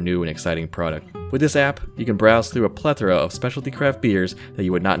shelves for new and exciting product. With this app, you can browse through a plethora of specialty craft beers that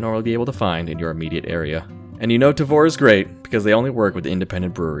you would not normally be able to find in your immediate area. And you know Tavour is great because they only work with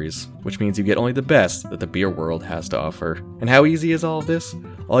independent breweries, which means you get only the best that the beer world has to offer. And how easy is all of this?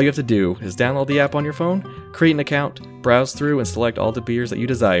 All you have to do is download the app on your phone, create an account, browse through and select all the beers that you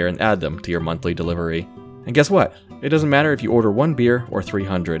desire and add them to your monthly delivery. And guess what? It doesn't matter if you order 1 beer or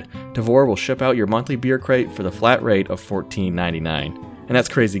 300. Tavour will ship out your monthly beer crate for the flat rate of $14.99. And that's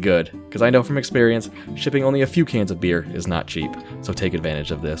crazy good, because I know from experience, shipping only a few cans of beer is not cheap, so take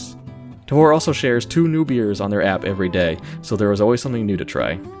advantage of this. Tavour also shares 2 new beers on their app every day, so there is always something new to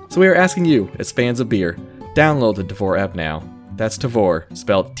try. So we are asking you, as fans of beer, download the Tavour app now. That's Tavour,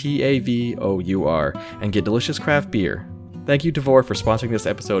 spelled Tavour, and get delicious craft beer. Thank you, Tavour, for sponsoring this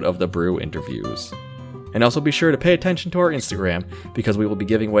episode of The Brew Interviews. And also be sure to pay attention to our Instagram, because we will be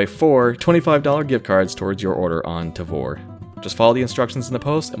giving away 4 $25 gift cards towards your order on Tavour. Just follow the instructions in the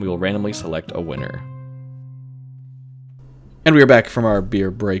post, and we will randomly select a winner. And we are back from our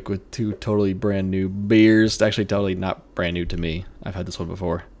beer break with 2 totally brand new beers. Actually, totally not brand new to me. I've had this one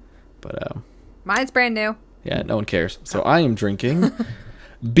before. But mine's brand new. Yeah, no one cares. So I am drinking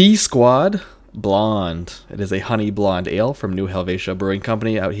B Squad Blonde. It is a honey blonde ale from New Helvetia Brewing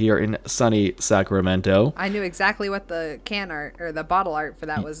Company out here in sunny Sacramento. I knew exactly what the can art or the bottle art for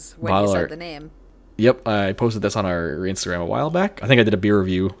that was when you said the name. Yep, I posted this on our Instagram a while back. I think I did a beer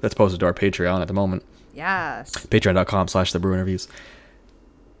review that's posted to our Patreon at the moment. Yes. Patreon.com/thebrew-interviews.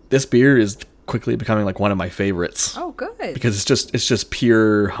 This beer is quickly becoming like one of my favorites. Oh, good. Because it's just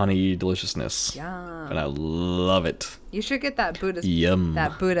pure honey deliciousness. Yum. And I love it. You should get that Buddha. Yum.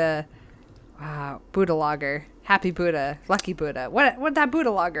 That Buddha. Wow, Buddha lager. Happy Buddha. Lucky Buddha. What that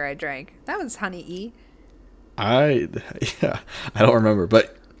Buddha lager I drank? That was honey-y. I don't remember,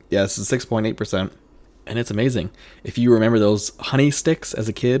 but yes, it's 6.8%. And it's amazing. If you remember those honey sticks as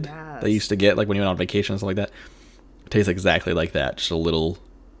a kid that you used to get like when you went on vacation and stuff like that, it tastes exactly like that. Just a little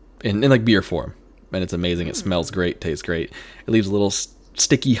in like beer form. And it's amazing. It smells great, tastes great. It leaves a little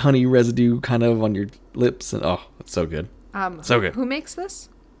sticky honey residue kind of on your lips, and oh, it's so good. So good. Who makes this?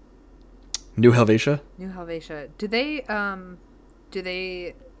 New Helvetia. New Helvetia. Do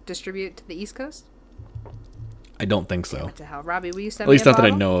they distribute to the East Coast? I don't think so. What the hell, Robbie? Will you send me a bottle? At least not that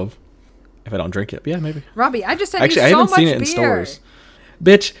I know of. If I don't drink it, yeah, maybe. Robbie, I just sent you so much beer. Actually, I haven't seen it in stores.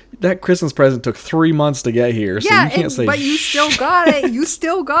 Bitch, that Christmas present took 3 months to get here, so you can't say. But you still got it. You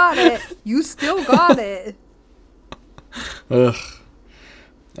still got it. You still got it. Ugh.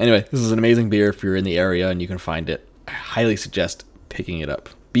 Anyway, this is an amazing beer if you're in the area and you can find it. I highly suggest picking it up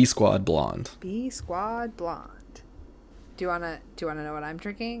B Squad Blonde. B Squad Blonde. Do you wanna know what I'm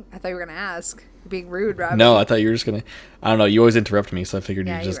drinking? I thought you were gonna ask. You're being rude, Robbie. No, I thought you were just gonna. I don't know. You always interrupt me, so I figured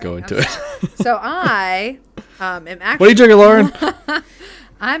Yeah, you'd just you're go right. into it. So I am actually. What are you drinking, Lauren?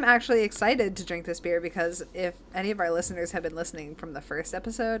 I'm actually excited to drink this beer because if any of our listeners have been listening from the first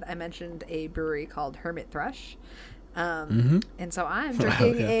episode, I mentioned a brewery called Hermit Thrush. And so I'm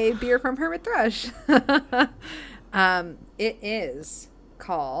drinking a beer from Hermit Thrush. It is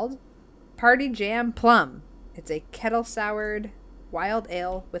called Party Jam Plum. It's a kettle soured wild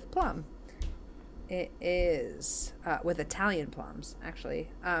ale with plum. It is with Italian plums, actually,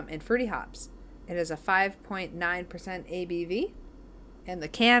 and fruity hops. It is a 5.9% ABV. And the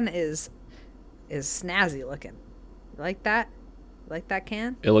can is snazzy looking. You like that? You like that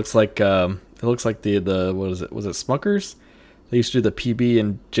can? It looks like the what is it? Was it Smuckers? They used to do the PB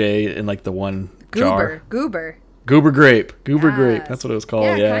and J in like the one jar. Goober. Goober grape. Goober grape. Yes. That's what it was called.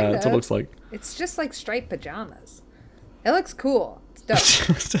 Yeah, Yeah, kind that's what of. it looks like. It's just like striped pajamas. It looks cool. It's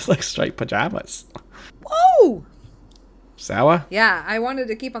dope. It's just like striped pajamas. Whoa! Sour? Yeah, I wanted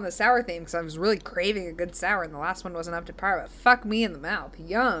to keep on the sour theme because I was really craving a good sour, and the last one wasn't up to par. But fuck me in the mouth.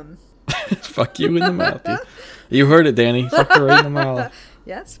 Yum. Fuck you in the mouth. You heard it, Danny. Fuck her right in the mouth.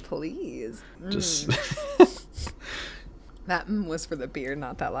 Yes, please. Just That was for the beer,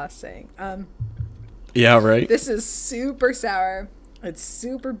 not that last saying. yeah, right. This is super sour. It's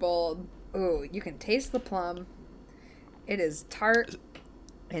super bold. Ooh, you can taste the plum. It is tart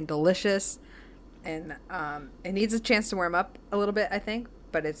and delicious, and it needs a chance to warm up a little bit, I think.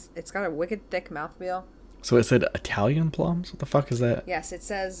 But it's got a wicked thick mouthfeel. So it said Italian plums? What the fuck is that? Yes, it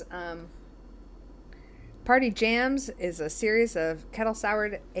says Party Jams is a series of kettle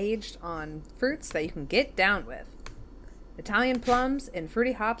soured aged on fruits that you can get down with. Italian plums and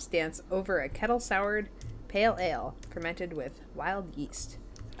fruity hops dance over a kettle soured pale ale fermented with wild yeast.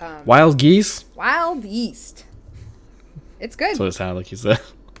 Wild geese? Wild yeast. It's good. That's what it sounded like you said.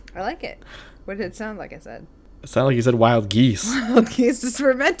 I like it. What did it sound like I said? It sounded like you said wild geese. Wild geese is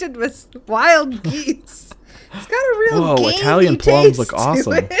fermented with wild geese. It's got a real Whoa, gamey Italian plums taste look to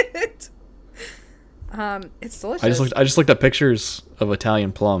awesome. it. It's delicious. I just looked at pictures of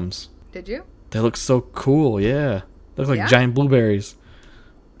Italian plums. Did you? They look so cool, yeah. They look like Yeah? giant blueberries.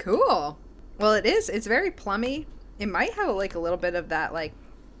 Cool. Well, it is. It's very plummy. It might have like a little bit of that. Like,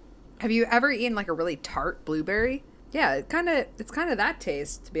 have you ever eaten like a really tart blueberry? Yeah, it's kind of that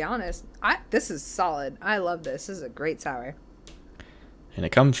taste. To be honest, this is solid. I love this. This is a great sour. And it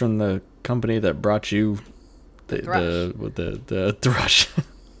comes from the company that brought you the thrush.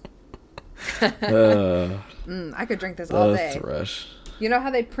 I could drink this all day. Thrush. You know how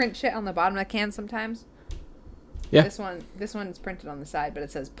they print shit on the bottom of cans sometimes? Yeah. This one is printed on the side, but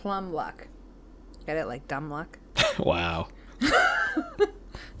it says Plum Luck. Get it? Like dumb luck? Wow.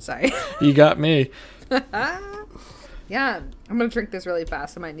 Sorry. You got me. Yeah, I'm going to drink this really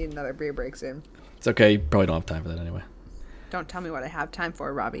fast. I might need another beer break soon. It's okay. You probably don't have time for that anyway. Don't tell me what I have time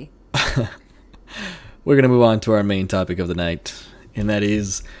for, Robbie. We're going to move on to our main topic of the night, and that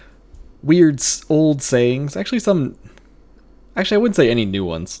is weird old sayings. Actually, I wouldn't say any new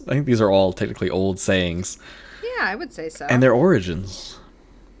ones. I think these are all technically old sayings. Yeah, I would say so. And their origins.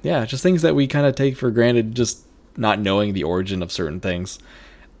 Yeah, just things that we kind of take for granted, just not knowing the origin of certain things.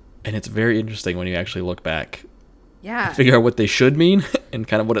 And it's very interesting when you actually look back. Yeah. Figure out what they should mean and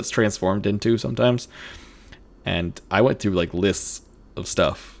kind of what it's transformed into sometimes. And I went through like lists of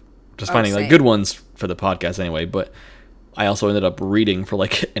stuff, just finding like same. good ones for the podcast anyway. But I also ended up reading for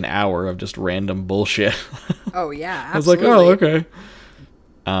like an hour of just random bullshit. Oh, yeah, I was like, absolutely.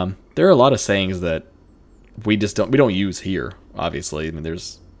 oh, okay. There are a lot of sayings that we don't use here. Obviously, I mean,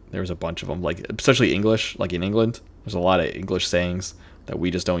 there's a bunch of them, like especially English, like in England. There's a lot of English sayings that we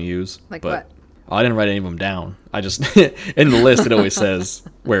just don't use. Like but what? I didn't write any of them down. I just in the list it always says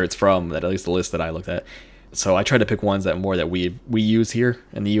where it's from. That at least the list that I looked at. So I tried to pick ones that we use here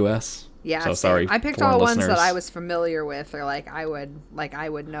in the U.S. Yeah, So same. sorry, I picked foreign all ones that listeners. I was familiar with, or like I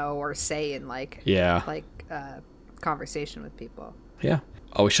would know or say in like conversation with people. Yeah.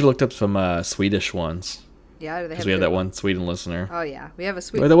 Oh, we should have looked up some Swedish ones Yeah, do they because have we had good that one ones? Sweden listener. Oh yeah, we have a We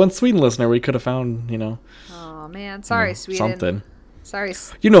Sweden. had that one Sweden listener we could have found, Oh man, sorry, Sweden. something. Sorry.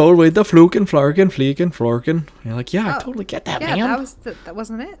 With the fluken, flarken, fleeken, florken. And you're like, yeah, I Oh, totally get that, Yeah, man. that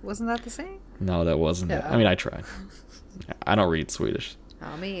wasn't it. Wasn't that the same? No, that wasn't it. Yeah. I mean, I tried. I don't read Swedish.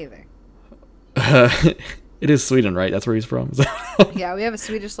 Oh, me either. It is Sweden, right? That's where he's from. Yeah, we have a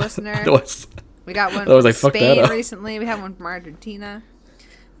Swedish listener. It was. We got one I was from like, fuck that Spain up. recently. We have one from Argentina.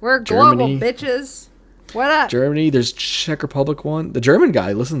 We're global Germany. bitches. What up? Germany, there's Czech Republic one. The German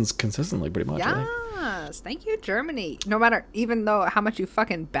guy listens consistently pretty much. I think. Yes, thank you, Germany. No matter, even though how much you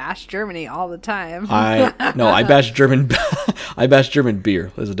fucking bash Germany all the time. I bash German. I bash German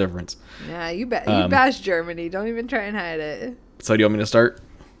beer. There's a difference. Yeah, you bash Germany. Don't even try and hide it. So do you want me to start?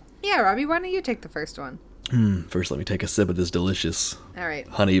 Yeah, Robbie, why don't you take the first one? First, let me take a sip of this delicious All right,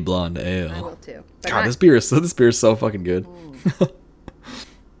 honey blonde ale. I will too. But God, this beer is so fucking good.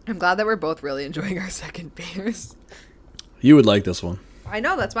 I'm glad that we're both really enjoying our second beers. You would like this one. I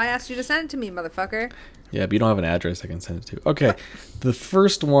know, that's why I asked you to send it to me, motherfucker. Yeah, but you don't have an address I can send it to. Okay, the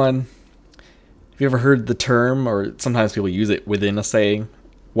first one. Have you ever heard the term, or sometimes people use it within a saying,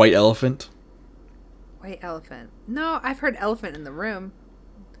 white elephant? White elephant. No, I've heard elephant in the room.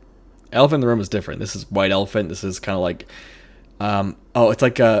 Elephant in the room is different. This is white elephant. This is kind of like, it's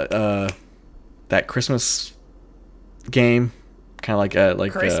like that Christmas game, kind of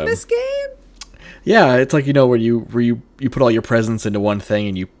like Christmas game? Yeah, it's like, where you put all your presents into one thing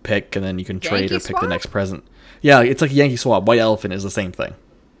and you pick, and then you can trade Yankee or pick swap? the next present. Yeah, it's like a Yankee swap. White elephant is the same thing.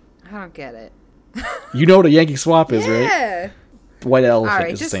 I don't get it. You know what a Yankee swap is, right? Yeah. White All elephant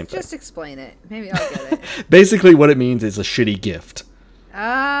right, is the same thing. just explain it. Maybe I'll get it. Basically, what it means is a shitty gift.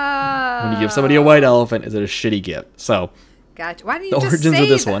 Ah. When you give somebody a white elephant, is it a shitty gift? So, Gotcha. Why didn't the you just origins say of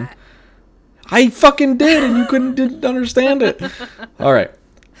this that? one. I fucking did, and you didn't understand it. All right.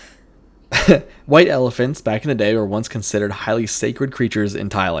 White elephants, back in the day, were once considered highly sacred creatures in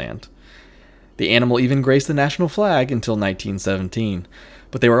Thailand. The animal even graced the national flag until 1917.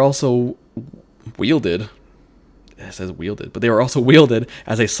 But they were also wielded. It says wielded, but they were also wielded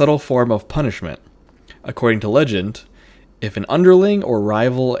as a subtle form of punishment. According to legend, if an underling or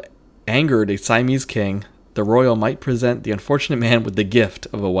rival angered a Siamese king, the royal might present the unfortunate man with the gift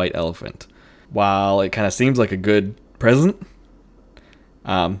of a white elephant. While it kind of seems like a good present,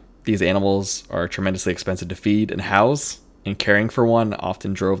 these animals are tremendously expensive to feed and house, and caring for one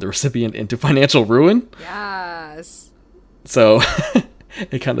often drove the recipient into financial ruin. Yes. So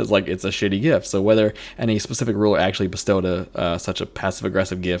it kind of is like it's a shitty gift. So whether any specific ruler actually bestowed such a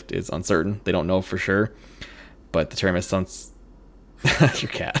passive-aggressive gift is uncertain. They don't know for sure. But the term has since...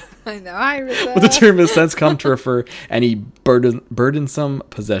 your cat. I know, I read that. But the term has since come to refer any burdensome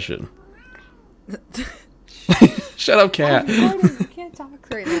possession. Shut up, cat. You can't talk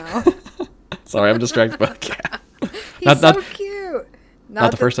right now. Sorry, I'm distracted by the cat. He's so cute.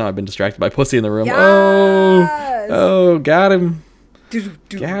 Not the first time I've been distracted by pussy in the room. Yes! Oh, got him.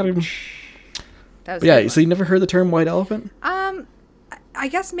 Got him. That was But yeah, a good so you never heard the term white elephant? one. I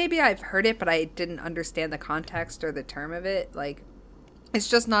guess maybe I've heard it, but I didn't understand the context or the term of it. Like, it's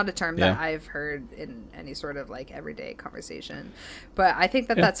just not a term that Yeah. I've heard in any sort of like everyday conversation. But I think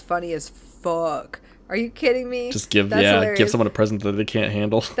that that's funny as fuck. Are you kidding me? Just give Hilarious. someone a present that they can't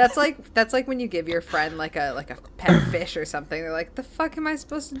handle. That's like when you give your friend like a pet fish or something. They're like, the fuck am I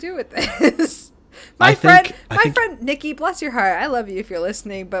supposed to do with this? My friend Nikki, bless your heart, I love you if you're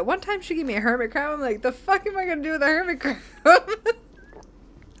listening, but one time she gave me a hermit crab. I'm like, the fuck am I gonna do with a hermit crab?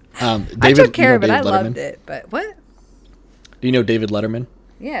 I took care of it. I loved it. But what? Do you know David Letterman?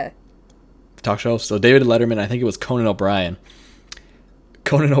 Yeah. Talk show. So David Letterman, I think it was Conan O'Brien.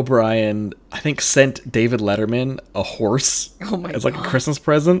 Conan O'Brien, I think, sent David Letterman a horse as like a Christmas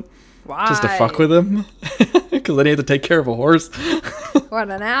present. Why? Just to fuck with him. Because then he had to take care of a horse.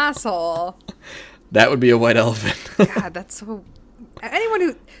 What an asshole. That would be a white elephant. God, that's so...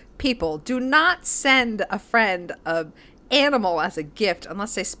 People, do not send a friend an animal as a gift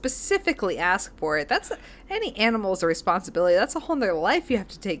unless they specifically ask for it. Any animal is a responsibility. That's a whole nother life you have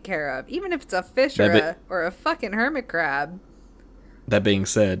to take care of. Even if it's a fish or a fucking hermit crab. That being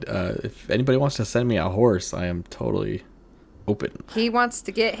said, if anybody wants to send me a horse, I am totally open. He wants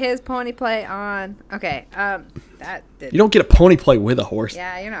to get his pony play on. Okay, You don't get a pony play with a horse.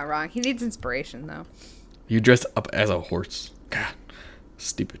 Yeah, you're not wrong. He needs inspiration, though. You dress up as a horse. God,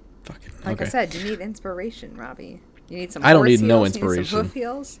 stupid fucking. Like okay. I said, you need inspiration, Robbie. You need some. I don't need horse no heels, you need inspiration. some hoof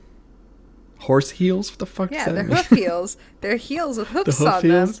heels. Horse heels? What the fuck Yeah, does that they're mean? hoof heels. They're heels with hoofs The hoof on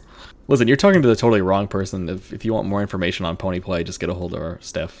heels? them. Listen, you're talking to the totally wrong person. If you want more information on pony play, just get a hold of our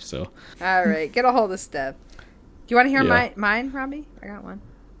Steph. So. All right, get a hold of Steph. Do you want to hear Yeah. mine, Robbie? I got one.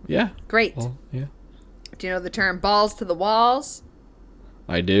 Yeah. Great. Well, yeah. Do you know the term balls to the walls?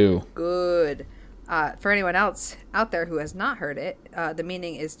 I do. Good. For anyone else out there who has not heard it, the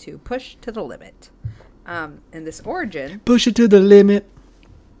meaning is to push to the limit. And this origin... Push it to the limit.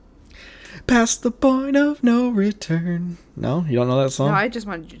 Past the point of no return. No? You don't know that song? No, I just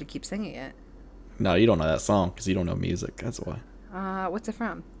wanted you to keep singing it. No, you don't know that song because you don't know music. That's why. What's it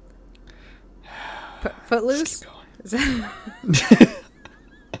from? Footloose? Just keep going. Is that...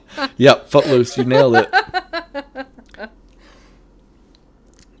 Yep, Footloose. You nailed it.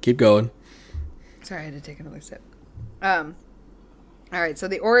 Keep going. Sorry, I had to take another sip. All right, so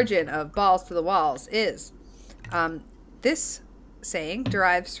the origin of balls to the walls is this saying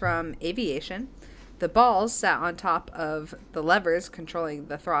derives from aviation. The balls sat on top of the levers controlling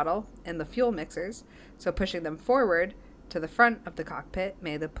the throttle and the fuel mixers, so pushing them forward to the front of the cockpit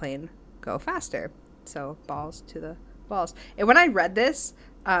made the plane go faster. So balls to the walls. And when I read this,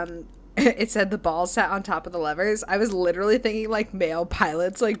 it said the balls sat on top of the levers. I was literally thinking like male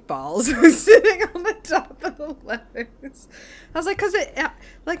pilots, like balls were sitting on the top of the levers. I was like, because it,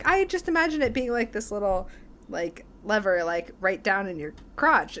 like, I just imagine it being like this little, like, lever, like, right down in your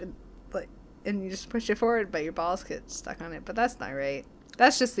crotch, and like, and you just push it forward, but your balls get stuck on it. But that's not right.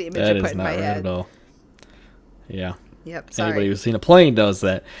 That's just the image That you put is in not my right head. at all. Yeah. Yep. Sorry. Anybody who's seen a plane does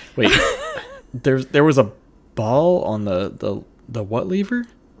that. Wait, there was a ball on the what lever?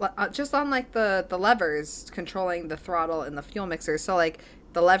 Just on like the levers controlling the throttle and the fuel mixer. So like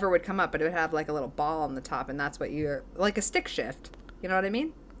the lever would come up, but it would have like a little ball on the top, and that's what you're like a stick shift. You know what I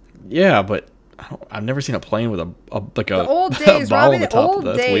mean? Yeah, but I've never seen a plane with a the old days, ball Robbie, on the the top. old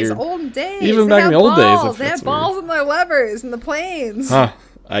That's days, weird. old days. Even They back in had the old days, balls. They that's had balls on their levers in the planes. Huh?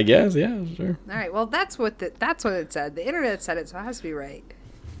 I guess, yeah, sure. All right, well that's what it said. The internet said it, so it has to be right.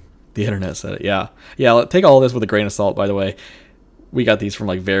 The internet said it. Yeah, yeah. Take all this with a grain of salt. By the way, we got these from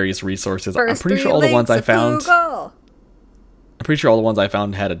like various resources. I'm pretty sure all the ones I found. Google. I'm pretty sure all the ones I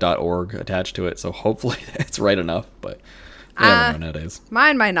found had a .org attached to it, so hopefully it's right enough. But you never know nowadays.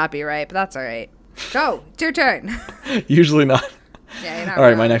 Mine might not be right, but that's all right. Go, it's your turn. Usually not. Yeah, you're not All right,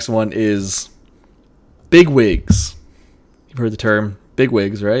 wrong. my next one is big wigs. You've heard the term big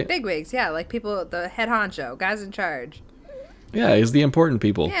wigs, right? Bigwigs, yeah, like people, the head honcho, guys in charge. Yeah, he's the important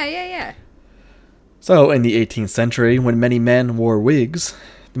people. Yeah. So, in the 18th century, when many men wore wigs,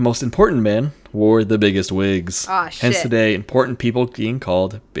 the most important men wore the biggest wigs. Aw, Hence shit. today, important people being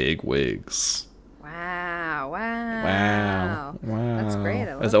called big wigs. Wow. Wow. That's great.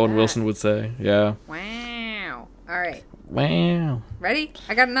 I love As Owen that. Wilson would say. Yeah. Wow. All right. Wow. Ready?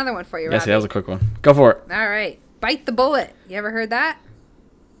 I got another one for you, Yes, Robbie. yeah, that was a quick one. Go for it. All right. Bite the bullet. You ever heard that?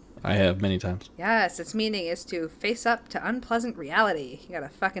 I have many times. Yes, its meaning is to face up to unpleasant reality. You gotta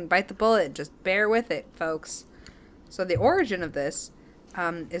fucking bite the bullet and just bear with it, folks. So the origin of this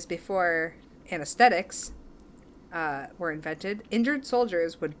is before anesthetics were invented. Injured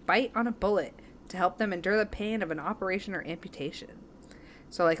soldiers would bite on a bullet to help them endure the pain of an operation or amputation.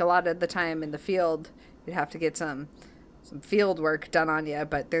 So like a lot of the time in the field, you'd have to get some field work done on you,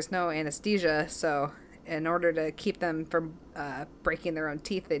 but there's no anesthesia, so in order to keep them from breaking their own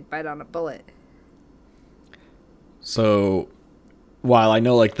teeth, they'd bite on a bullet. So, while I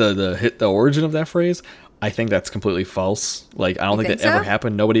know like the origin of that phrase, I think that's completely false. Like, I don't think that ever so?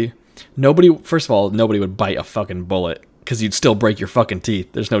 happened. Nobody. First of all, nobody would bite a fucking bullet because you'd still break your fucking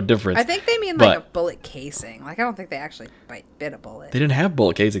teeth. There's no difference. I think they mean But- like a bullet casing. Like I don't think they actually bit a bullet. They didn't have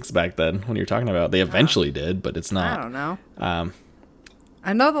bullet casings back then. When you're talking about, they eventually did, but it's not. I don't know. Um,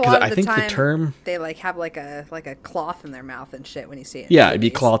 I know a 'cause lot I of the think the time term- they like have like a cloth in their mouth and shit when you see it. in yeah, it'd be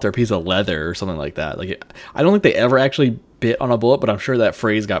movies. cloth or a piece of leather or something like that. Like, I don't think they ever actually bit on a bullet, but I'm sure that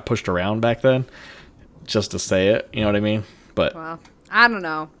phrase got pushed around back then, just to say it. You know what I mean? But Well, I don't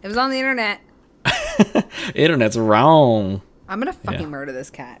know. It was on the internet. internet's wrong. I'm gonna fucking Yeah. murder this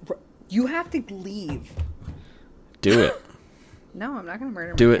cat. You have to leave. Do it. No, I'm not gonna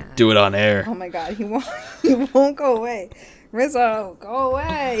murder. Do my it. cat. Do it on air. Oh my god, he won't. He won't go away. Rizzo, go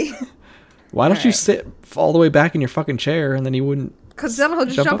away. Why don't you Alright. sit all the way back in your fucking chair and then he wouldn't? Because then he'll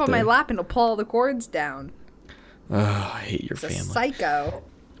just Jump jump up on my there. lap and he'll pull all the cords down. Oh, I hate your It's a family. psycho.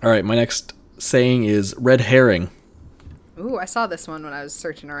 All right, my next saying is red herring. Ooh, I saw this one when I was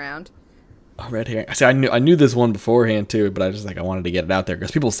searching around. Oh, red herring. See, I knew this one beforehand too, but I wanted to get it out there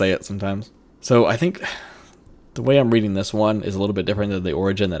because people say it sometimes. So I think the way I'm reading this one is a little bit different than the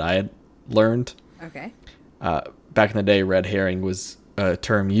origin that I had learned. Okay. Back in the day, red herring was a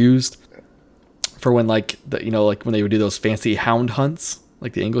term used for when like when they would do those fancy hound hunts,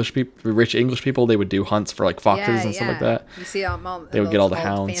 like the rich English people, they would do hunts for like foxes and stuff like that. You see all They would get all the old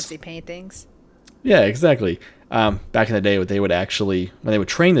hounds. fancy paintings. Yeah, exactly. Back in the day, when they would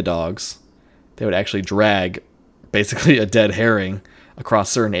train the dogs, they would actually drag basically a dead herring across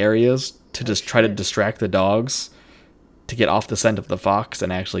certain areas to just try to distract the dogs to get off the scent of the fox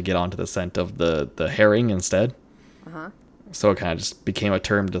and actually get onto the scent of the herring instead. Uh-huh. So it kind of just became a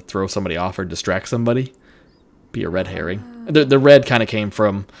term to throw somebody off or distract somebody. Be a red herring. The red kind of came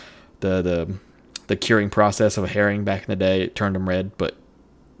from the curing process of a herring back in the day. It turned them red, but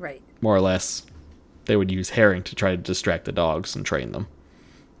Right. more or less they would use herring to try to distract the dogs and train them.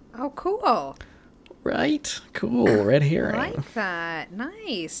 Oh, cool. Right? Cool. Red I herring. like that.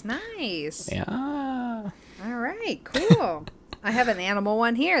 Nice. Yeah. All right, cool. I have an animal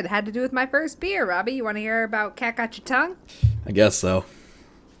one here that had to do with my first beer. Robbie, you want to hear about Cat Got Your Tongue? I guess so.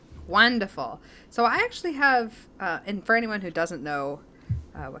 Wonderful. So I actually have, and for anyone who doesn't know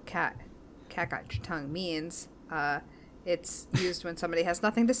what cat got your tongue means, it's used when somebody has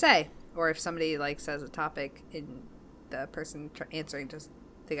nothing to say, or if somebody like says a topic and the person answering just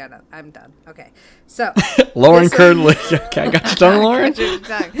they got up. I'm done. Okay, so Lauren Curdley. Cat got your tongue, Lauren? Got your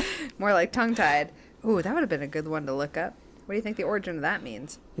tongue. More like tongue tied. Ooh, that would have been a good one to look up. What do you think the origin of that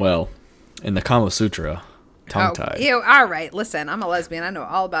means? Well, in the Kama Sutra, tongue tied. Oh, ew, all right, listen, I'm a lesbian. I know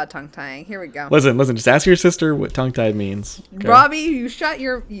all about tongue tying. Here we go. Listen. Just ask your sister what tongue tied means. Okay? Robbie, you shut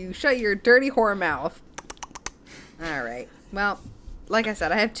your dirty whore mouth. All right. Well, like I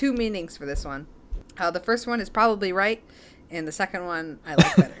said, I have two meanings for this one. The first one is probably right, and the second one I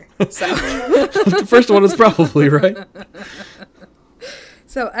like better. So The first one is probably right.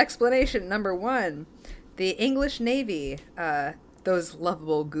 So explanation number one: the English Navy, those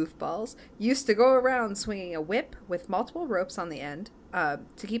lovable goofballs, used to go around swinging a whip with multiple ropes on the end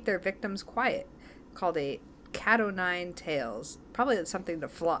to keep their victims quiet, called a cat-o'-nine tails. Probably something to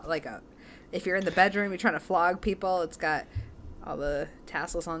flog, if you're in the bedroom, you're trying to flog people, it's got all the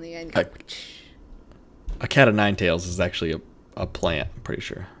tassels on the end. A cat of nine tails is actually a plant, I'm pretty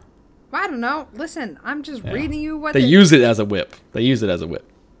sure. Well, I don't know. Listen, I'm just reading you what They use it as a whip.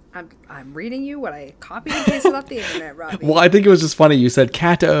 I'm reading you what I copied and pasted off the internet, Robbie. Well, I think it was just funny. You said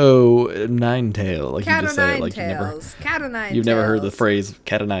cat-o'-nine tail. Like you just say it like you've never heard the phrase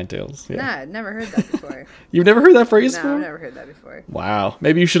cat of nine tails. Yeah. Nah, I've never heard that before. You've never heard that phrase before? No, I've never heard that before. Wow.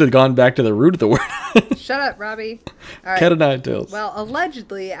 Maybe you should have gone back to the root of the word. Shut up, Robbie. All right. Cat of nine tails. Well,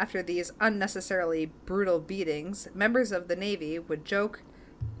 allegedly, after these unnecessarily brutal beatings, members of the Navy would joke,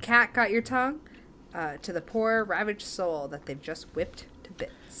 "Cat got your tongue?" To the poor, ravaged soul that they've just whipped to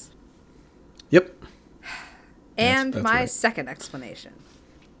bits. Yep. And that's my right. second explanation,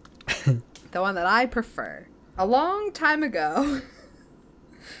 the one that I prefer. A long time ago,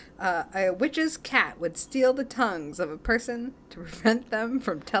 a witch's cat would steal the tongues of a person to prevent them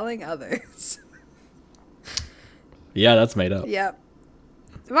from telling others. Yeah, that's made up. Yep.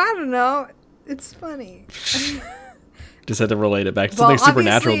 I don't know. It's funny. Just had to relate it back to something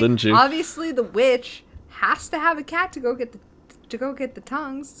supernatural, didn't you? Obviously, the witch has to have a cat to go get the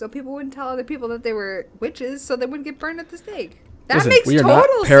tongues, so people wouldn't tell other people that they were witches, so they wouldn't get burned at the stake. That makes we are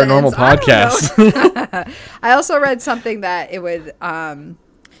total not paranormal sense. podcast. I also read something that it would,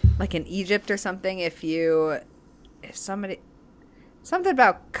 like in Egypt or something, something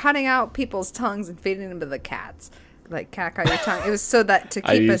about cutting out people's tongues and feeding them to the cats. Like, cat got your tongue. It was so that to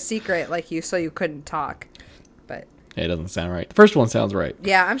keep a secret, so you couldn't talk. But it doesn't sound right. The first one sounds right.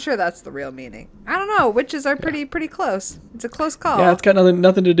 yeah, I'm sure that's the real meaning. I don't know. Witches are pretty close. It's a close call. Yeah, it's got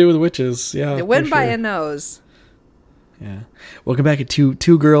nothing to do with witches. Yeah, they win by a nose. Yeah. Welcome back to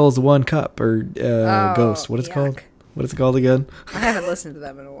Two Girls, One Cup, or Ghost. What is it called? What is it called again? I haven't listened to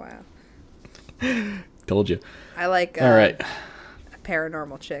them in a while. Told you. I like all right.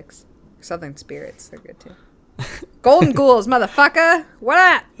 Paranormal Chicks. Southern Spirits. They're good too. Golden Ghouls, motherfucker. What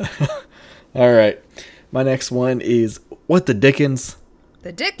up? All right. My next one is What the Dickens?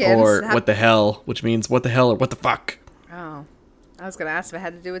 The Dickens? Or What the Hell, which means what the hell or what the fuck. Oh. I was going to ask if it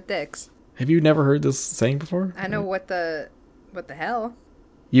had to do with dicks. Have you never heard this saying before? I know what the hell.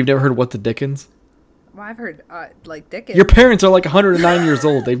 You've never heard What the Dickens? Well, I've heard, Dickens. Your parents are like 109 years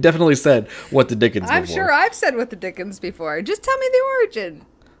old. They've definitely said What the Dickens before. I'm sure I've said What the Dickens before. Just tell me the origin.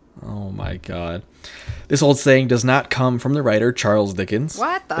 Oh my god. This old saying does not come from the writer Charles Dickens.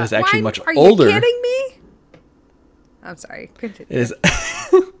 What the? It is actually much Are older. Are you kidding me? I'm sorry. Continue.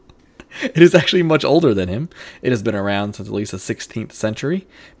 It is actually much older than him. It has been around since at least the 16th century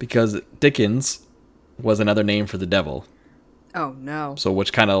because Dickens was another name for the devil. Oh no. So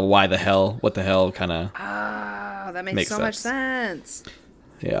which kind of what the hell kind of that makes so much sense.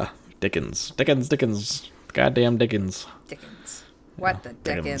 Yeah. Dickens. Goddamn Dickens. What the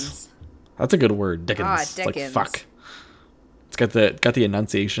Dickens? That's a good word, Dickens. Dickens. It's like fuck. It's got the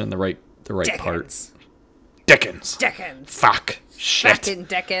enunciation in the right part. Dickens. Fuck. Shit. Fucking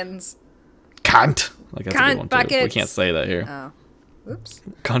Dickens. Cunt. Like that's cunt a good one too. buckets. We can't say that here. Oh. Oops.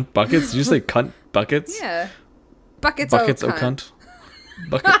 Cunt buckets? Did you say cunt buckets? Yeah. Buckets o' cunt.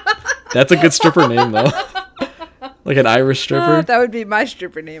 Bucket. That's a good stripper name though. Like an Irish stripper. That would be my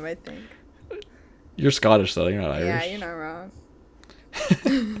stripper name, I think. You're Scottish though. You're not Irish. Yeah, you're not wrong.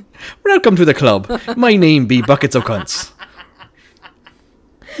 Welcome to the club. My name be Buckets o' Cunts.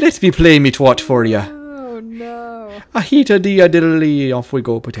 Let's be playing me twat for ya. Oh no. Ahita dia diddly, off we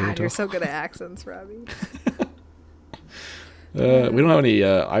go, potato. God, you're so good at accents, Robbie. We don't have any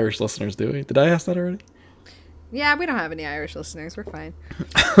Irish listeners, do we? Did I ask that already? Yeah, we don't have any Irish listeners. We're fine.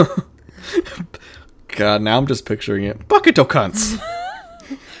 God, now I'm just picturing it. Bucket o' cunts.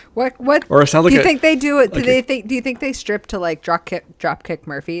 What? Or it sounds like do you think they do it? like Do you think they strip to like Dropkick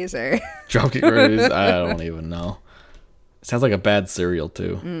Murphys or? Dropkick Murphys? I don't even know. It sounds like a bad cereal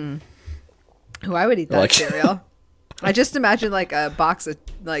too. Who I would eat that Like- cereal. I just imagine like a box of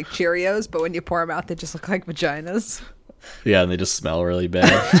like Cheerios, but when you pour them out, they just look like vaginas. Yeah, and they just smell really bad.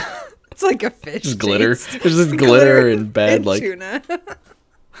 It's like a fish. Just glitter. taste. It's just glitter and bad and like. tuna.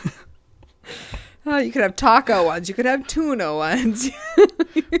 Oh, you could have taco ones. You could have tuna ones.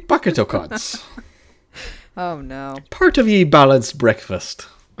 Bucket o' cunts. Oh no. Part of ye balanced breakfast.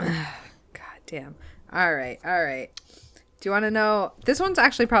 God damn. All right. Do you want to know? This one's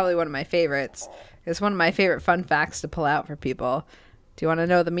actually probably one of my favorites. It's one of my favorite fun facts to pull out for people. Do you want to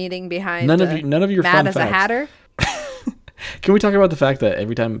know the meaning behind None of your Mad fun as facts. a Hatter? Can we talk about the fact that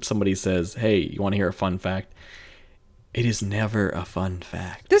every time somebody says, "Hey, you want to hear a fun fact?" It is never a fun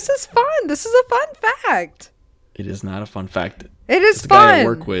fact. This is fun. This is a fun fact. It is not a fun fact. It is There's a fun. guy I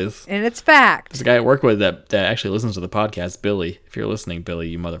work with. And it's fact. There's a guy I work with that actually listens to the podcast, Billy. If you're listening, Billy,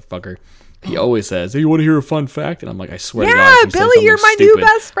 you motherfucker. He always says, "Hey, you want to hear a fun fact?" And I'm like, I swear to God. Yeah, if you say Billy, you're my something new stupid,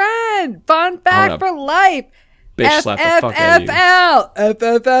 best friend. Fun fact gonna for life. bitch slap the fuck out of you.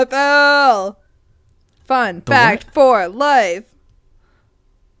 FFFL. Fun fact what? for life.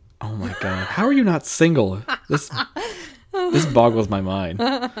 Oh my God. How are you not single? This boggles my mind.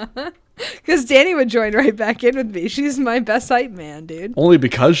 Because Danny would join right back in with me. She's my best hype man, dude. Only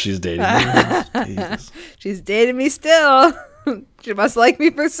because she's dating me. Jesus. She's dating me still. She must like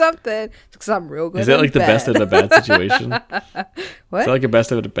me for something. Because I'm real good. Is that in like the best bed. of a bad situation? What? Is that like a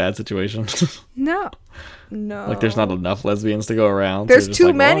best of a bad situation? No. Like there's not enough lesbians to go around. so There's you're just too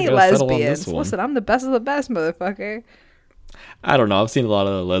like, well, many I gotta settle on this lesbians. one. Listen, I'm the best of the best, motherfucker. I don't know. I've seen a lot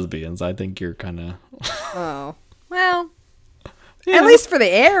of lesbians. I think you're kind of... Oh. Well, Yeah. at least for the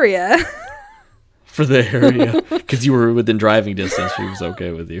area. For the area. Because you were within driving distance. She was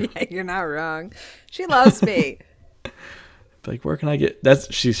okay with you. You're not wrong. She loves me. Like, where can I get...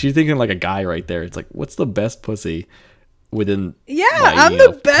 She's thinking like a guy right there. It's like, what's the best pussy within... Yeah, like, I'm you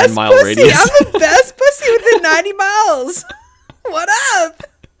know, the best 10-mile pussy. radius? I'm the best pussy within 90 miles. What up?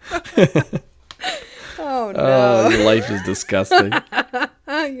 Oh, Oh, no. your life is disgusting.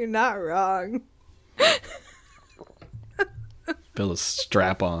 You're not wrong. Full of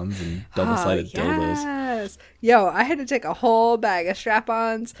strap-ons and double-sided dildos. Yes. Yo, I had to take a whole bag of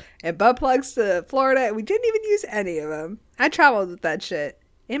strap-ons and butt plugs to Florida, and we didn't even use any of them. I traveled with that shit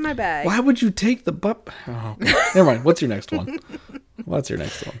in my bag. Why would you take the butt... Oh, okay. Never mind. What's your next one? What's your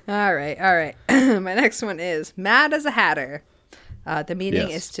next one? All right. My next one is Mad as a Hatter. The meaning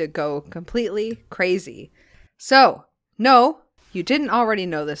Yes. is to go completely crazy. So, no, you didn't already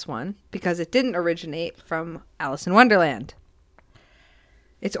know this one because it didn't originate from Alice in Wonderland.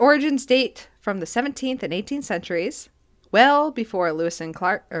 Its origins date from the 17th and 18th centuries, well before Lewis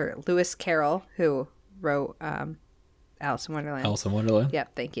Carroll, who wrote Alice in Wonderland. Alice in Wonderland?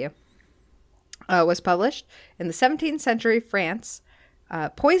 Yep, thank you. Was published in the 17th century France.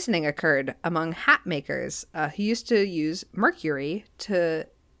 Poisoning occurred among hat makers who used to use mercury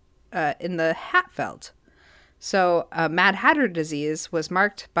in the hat felt. So, Mad Hatter disease was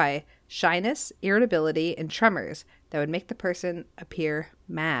marked by shyness, irritability, and tremors that would make the person appear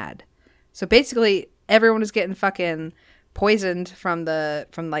mad. So basically, everyone was getting fucking poisoned from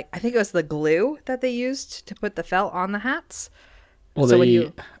I think it was the glue that they used to put the felt on the hats. Well, So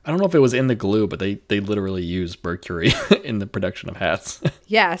I don't know if it was in the glue, but they literally used mercury in the production of hats.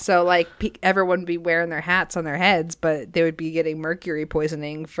 Yeah, so like everyone would be wearing their hats on their heads, but they would be getting mercury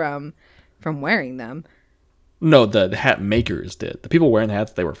poisoning from wearing them. No, the hat makers did. The people wearing the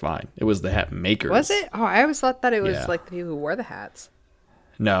hats, they were fine. It was the hat makers. Was it? Oh, I always thought that it was Yeah. like the people who wore the hats.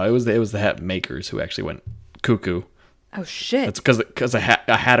 No, it was the hat makers who actually went cuckoo. Oh shit! It's because a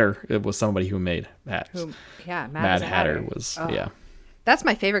hatter, it was somebody who made hats. Yeah, Mad Hatter was yeah. That's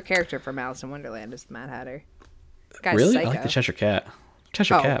my favorite character from Alice in Wonderland is the Mad Hatter. Guy's Really? psycho. I like the Cheshire Cat.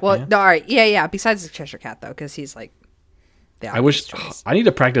 Cheshire Cat. well, man. no, all right, yeah. Besides the Cheshire Cat, though, because he's like, I wish I need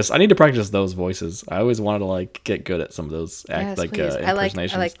to practice. I need to practice those voices. I always wanted to like get good at some of those impersonations.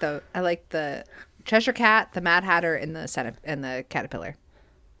 I like the Cheshire Cat, the Mad Hatter, and the Caterpillar.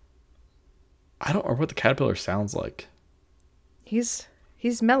 I don't know what the caterpillar sounds like. He's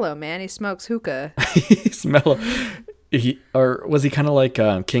mellow, man. He smokes hookah. He's mellow. Or was he kind of like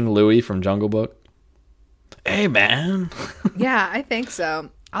King Louie from Jungle Book? Hey, man. Yeah, I think so.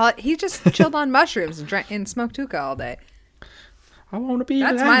 He just chilled on mushrooms and drank and smoked hookah all day. I want to be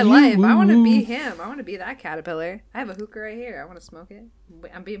That's that my you. life. I want to be him. I want to be that caterpillar. I have a hookah right here. I want to smoke it.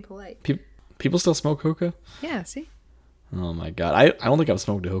 I'm being polite. People still smoke hookah? Yeah, see? Oh my god. I don't think I've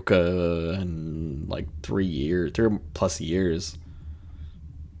smoked a hookah in like 3 plus years.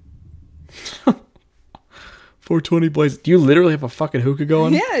 420 Blaze. Do you literally have a fucking hookah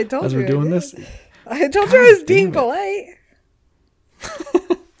going? Yeah, I told as you. we're doing this? I told you I was being damn polite.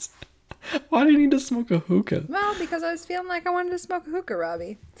 Why do you need to smoke a hookah? Well, because I was feeling like I wanted to smoke a hookah,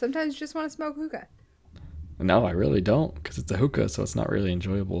 Robbie. Sometimes you just want to smoke hookah. No, I really don't, because it's a hookah, so it's not really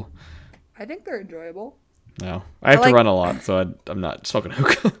enjoyable. I think they're enjoyable. No. I have to run a lot, so I'm not smoking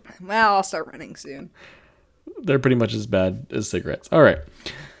hookah. Well, I'll start running soon. They're pretty much as bad as cigarettes. All right.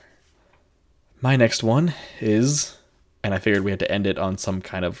 My next one is, and I figured we had to end it on some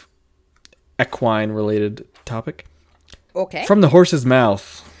kind of equine-related topic. Okay. From the horse's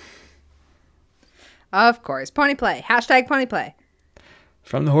mouth. Of course. Pony play. Hashtag pony play.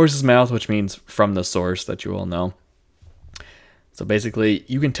 From the horse's mouth, which means from the source that you all know. So basically,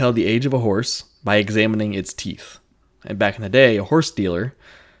 you can tell the age of a horse by examining its teeth. And back in the day, a horse dealer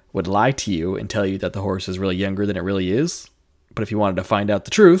would lie to you and tell you that the horse is really younger than it really is. But if you wanted to find out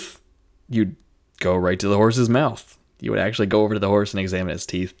the truth, you'd go right to the horse's mouth. You would actually go over to the horse and examine its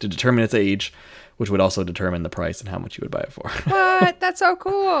teeth to determine its age, which would also determine the price and how much you would buy it for. What? That's so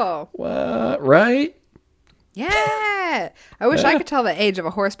cool. What? Right? Yeah. I wish I could tell the age of a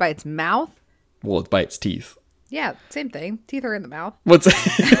horse by its mouth. Well, it's by its teeth. Yeah, same thing. Teeth are in the mouth. What's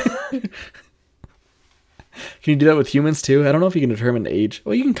Can you do that with humans too? I don't know if you can determine age.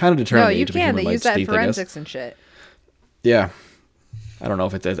 Well, you can kind of determine the age of a human They by use its that in teeth, I guess. forensics and shit. Yeah. I don't know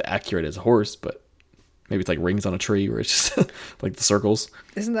if it's as accurate as a horse, but maybe it's like rings on a tree where it's just like the circles.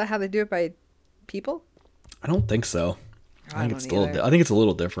 Isn't that how they do it by people? I don't think so. I think don't either. I think it's a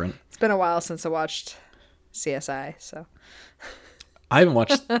little different. It's been a while since I watched CSI, so. I haven't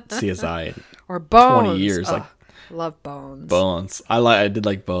watched CSI in Or Bones. 20 years. Oh, Like love Bones. Bones. I did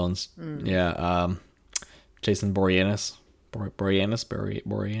like Bones. Yeah. Jason Boreanaz.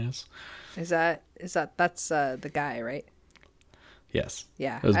 Boreanaz. That's the guy, right? Yes.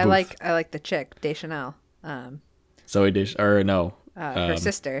 Yeah. It was I Booth. like the chick, Deschanel. Zoe Deschanel. Or no. Her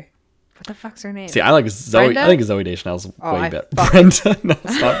sister. What the fuck's her name? See, I like Zoe. Brenda? I think Zoe Deschanel's way I better. fucking- Brenda. No,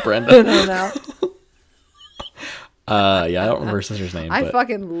 it's not Brenda. No. Yeah, I don't remember her sister's name. I but,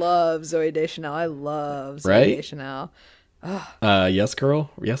 fucking love Zoe Deschanel. I love Zoe Right? Deschanel. Yes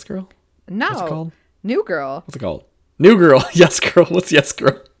Girl? Yes Girl? No. What's it called? New Girl. What's it called? New Girl. Yes Girl. What's Yes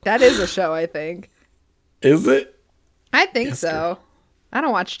Girl? That is a show, I think. Is it? I think Yes, so. Girl. I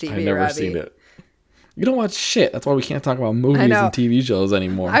don't watch TV, I've never Robbie. seen it. You don't watch shit. That's why we can't talk about movies know. and TV shows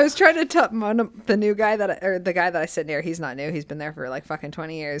anymore. I was trying to tell the new guy the guy that I sit near. He's not new. He's been there for like fucking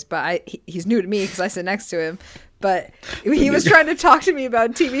 20 years. But he's new to me because I sit next to him. But he was trying to talk to me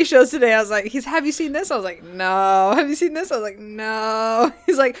about TV shows today. I was like, have you seen this? I was like, no. Have you seen this? I was like, no.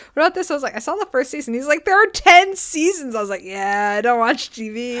 He's like, what about this? I was like, I saw the first season. He's like, there are 10 seasons. I was like, yeah, I don't watch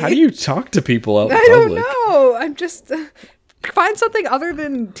TV. How do you talk to people out in I don't public? know. I'm just find something other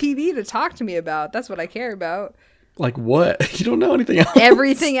than TV to talk to me about. That's what I care about. Like what? You don't know anything else.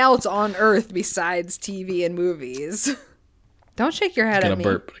 Everything else on earth besides TV and movies. Don't shake your head I at me.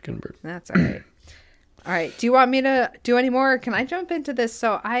 burp. I can burp. That's all right. All right. Do you want me to do any more? Can I jump into this?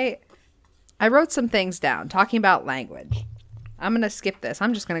 So I wrote some things down talking about language. I'm going to skip this.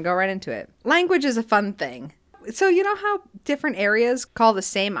 I'm just going to go right into it. Language is a fun thing. So you know how different areas call the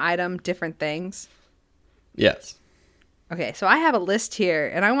same item different things? Yes. Okay, so I have a list here,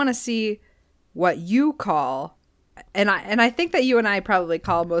 and I want to see what you call, and I think that you and I probably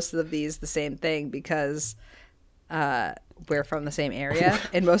call most of these the same thing because we're from the same area,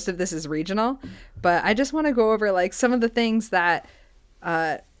 and most of this is regional. But I just want to go over like some of the things that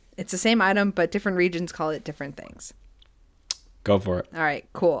it's the same item, but different regions call it different things. Go for it. All right,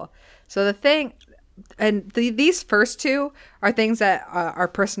 cool. So the thing, and these first two are things that are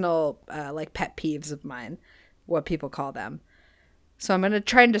personal, like pet peeves of mine. What people call them. So I'm going to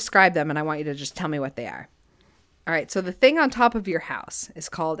try and describe them, and I want you to just tell me what they are. All right, so the thing on top of your house is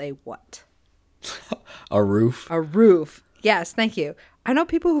called a what? A roof. A roof. Yes, thank you. I know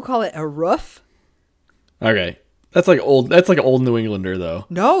people who call it a roof. Okay. That's like old New Englander though.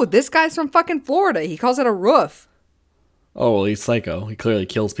 No, this guy's from fucking Florida. He calls it a roof. Oh, well, he's psycho. He clearly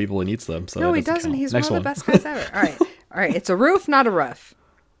kills people and eats them. So No, that he doesn't doesn't. count. He's Next one of the best guys ever. All right. All right, it's a roof, not a roof.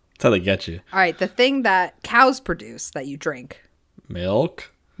 That's how they get you. All right, the thing that cows produce that you drink.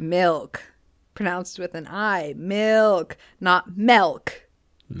 Milk. Milk. Pronounced with an I. Milk, not milk.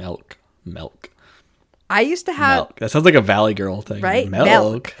 Milk. I used to have Milk. That sounds like a Valley Girl thing. Right?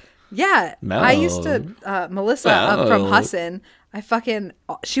 Milk. Yeah, I used to Melissa up from Milk. Hussin.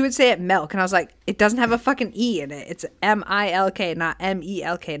 She would say it milk, and I was like, it doesn't have a fucking e in it. It's MILK, not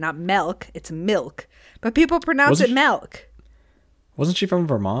MELK, not milk. It's milk, but people pronounce it milk. Wasn't she from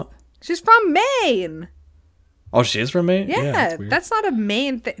Vermont? She's from Maine. Oh, she is from Maine. Yeah, weird. that's not a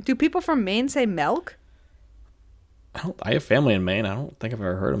Maine thing. Do people from Maine say milk? I have family in Maine. I don't think I've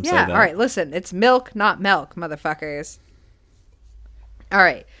ever heard them say Yeah. that. All right. Listen, it's milk, not milk, motherfuckers. All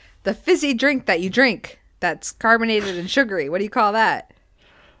right. The fizzy drink that you drink that's carbonated and sugary. What do you call that?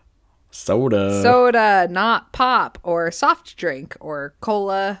 Soda. Soda, not pop, or soft drink, or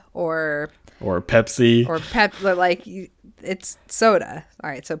cola, or Pepsi. it's soda. All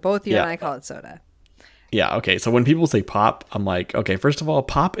right, so both you and Yeah. I call it soda. Yeah, okay. So when people say pop, I'm like, okay, first of all,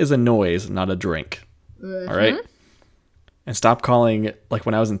 pop is a noise, not a drink. Mm-hmm. All right? And stop calling, like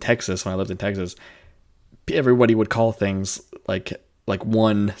when I was in Texas, when I lived in Texas, everybody would call things like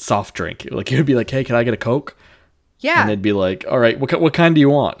one soft drink. Like it would be like, hey, can I get a Coke? Yeah. And they'd be like, all right, what kind do you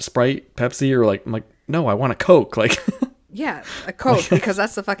want? Sprite, Pepsi, or like, I'm like, no, I want a Coke. Like, Yeah, a Coke, because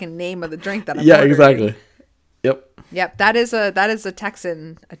that's the fucking name of the drink that I'm yeah, ordering. exactly. Yep. Yep, that is a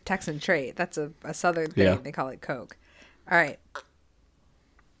Texan trait. That's a Southern thing. Yeah. They call it Coke. All right.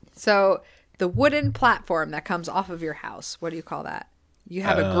 So the wooden platform that comes off of your house, what do you call that? You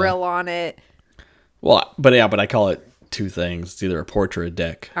have a grill on it. Well, but I call it two things. It's either a porch or a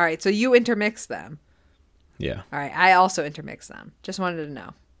deck. All right, so you intermix them. Yeah. All right, I also intermix them. Just wanted to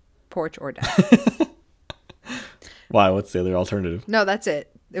know. Porch or deck. Why? What's the other alternative? No, that's it.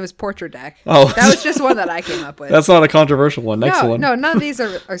 It was porch or deck. Oh. That was just one that I came up with. That's not a controversial one. Next one. No, none of these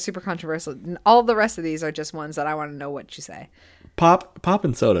are super controversial. All the rest of these are just ones that I want to know what you say. Pop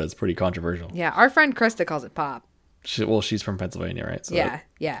and soda is pretty controversial. Yeah, our friend Krista calls it pop. She's from Pennsylvania, right? So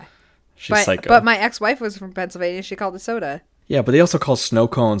Yeah. she's psycho. But my ex-wife was from Pennsylvania. She called it soda. Yeah, but they also call snow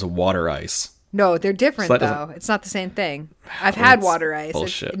cones water ice. No, they're different So that though. It's not the same thing. I've had That's water ice.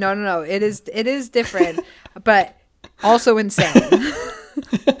 bullshit. No. It is different, but also insane.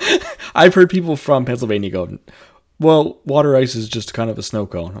 I've heard people from Pennsylvania go, well, water ice is just kind of a snow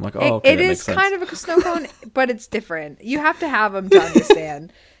cone. I'm like, oh, okay, It that is makes sense. kind of a snow cone, but it's different. You have to have them to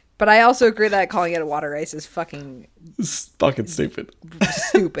understand. But I also agree that calling it a water ice is fucking It's fucking stupid.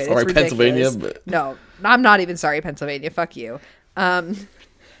 stupid. Sorry, It's Pennsylvania, ridiculous. but- No, I'm not even sorry, Pennsylvania. Fuck you.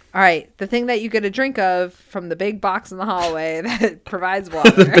 All right, the thing that you get a drink of from the big box in the hallway that provides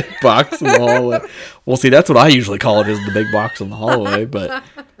water. Big box in the hallway. Well, see, that's what I usually call it, is the big box in the hallway. But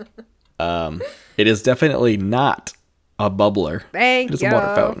it is definitely not a bubbler. Thank It is you. a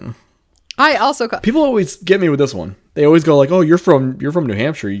water fountain. I also call. People always get me with this one. They always go like, "Oh, you're from New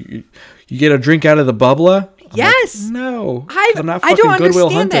Hampshire. You get a drink out of the bubbler." I'm Yes. like, no. 'Cause I I'm not don't fucking Goodwill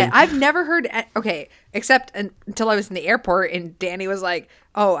understand Hunting. it. I've never heard. Okay, except until I was in the airport and Danny was like,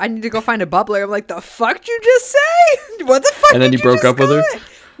 "Oh, I need to go find a bubbler." I'm like, "The fuck did you just say? What the fuck?" And then did you broke just up with her? call it?"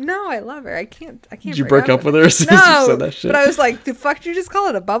 No, I love her. I can't. Did you break up with her as soon as you said that shit? But I was like, "The fuck did you just call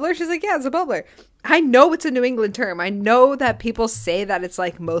it a bubbler?" She's like, "Yeah, it's a bubbler." I know it's a New England term. I know that people say that it's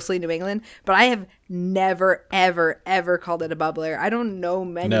like mostly New England, but I have never, ever, ever called it a bubbler. I don't know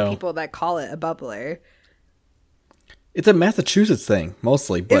many people that call it a bubbler. It's a Massachusetts thing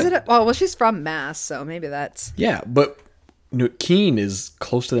mostly, but Is it? Well, she's from Mass, so maybe that's. yeah, but Keene is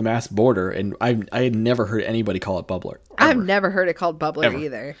close to the Mass border, and I had never heard anybody call it bubbler. I've ever. never heard it called bubbler Ever.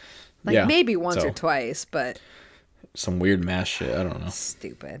 either. Like Yeah, maybe once so. or twice, but Some weird Mass shit. I don't know.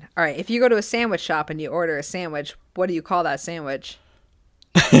 stupid. All right, if you go to a sandwich shop and you order a sandwich, what do you call that sandwich?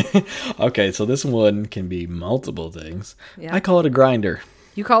 Okay, so this one can be multiple things. Yeah. I call it a grinder.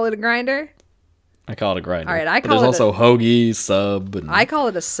 You call it a grinder? I call it a grinder. All right, I But call there's it also hoagie, sub, and I call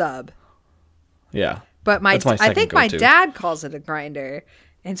it a sub. yeah. But That's my I second think my go-to. dad calls it a grinder.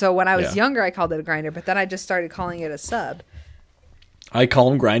 And so when I was Yeah. younger, I called it a grinder, but then I just started calling it a sub. I call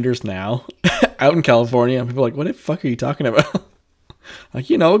them grinders now. Out in California, people are like, what the fuck are you talking about? Like,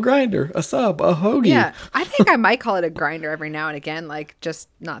 a grinder, a sub, a hoagie. Yeah, I think I might call it a grinder every now and again, like just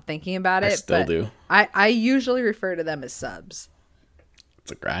not thinking about it. I still but do. I usually refer to them as subs.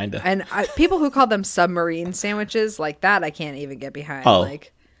 It's a grinder. And people who call them submarine sandwiches like that, I can't even get behind. Oh,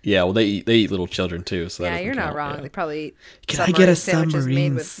 Like, yeah, well, they eat little children too. So that yeah, doesn't you're not count, wrong. yeah. They probably eat Can I get a sandwiches made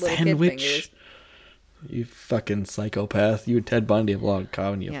submarine with little kid sandwich? fingers. You fucking psychopath. You and Ted Bundy have a lot of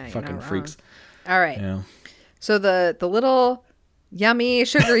common, you Yeah, you're fucking not freaks. All right. Yeah. So the little yummy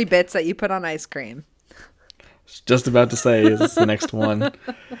sugary bits that you put on ice cream. Just about to say, is this the next one?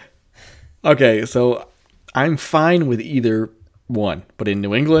 Okay, so I'm fine with either one, but in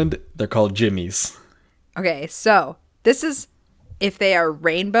New England, they're called Jimmy's. Okay, so this is if they are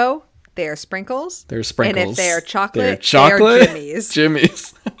rainbow, they are sprinkles. They're sprinkles. And if they are chocolate, they're chocolate. they are Jimmy's.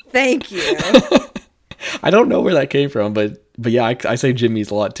 Jimmy's. Thank you. I don't know where that came from, but yeah, I say Jimmy's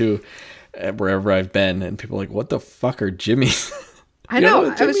a lot too, wherever I've been, and people are like, "What the fuck are Jimmy's?" I know.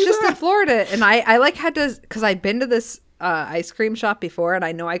 I was just in Florida, and I like had to, because I'd been to this ice cream shop before, and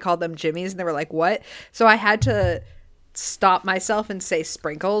I know I called them Jimmy's, and they were like, "What?" So I had to stop myself and say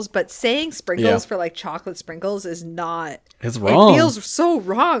sprinkles, but saying sprinkles for like chocolate sprinkles is not. It's wrong. It feels so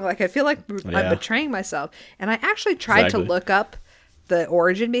wrong. Like I feel like I'm betraying myself. And I actually tried to look up the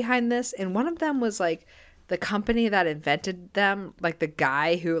origin behind this, and one of them was like the company that invented them, like the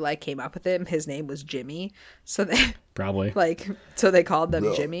guy who like came up with them, his name was Jimmy. So they probably so they called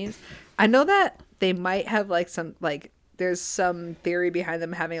them Jimmy's. I know that they might have like some like there's some theory behind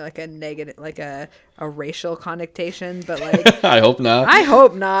them having like a negative, like a racial connotation, but like I hope not. I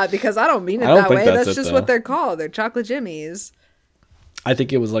hope not, because I don't mean it that way. That's just what they're called. They're chocolate Jimmy's. I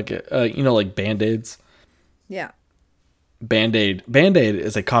think it was like like Band-Aids. Yeah. Band-Aid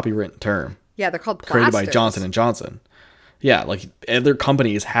is a copywritten term. Yeah, they're called plasters. Created by Johnson & Johnson. Yeah, like other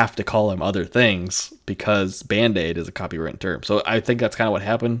companies have to call them other things because Band-Aid is a copywritten term. So I think that's kind of what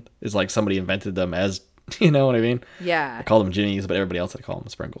happened, is like somebody invented them as, you know what I mean? Yeah. I call them Jimmy's, but everybody else had to call them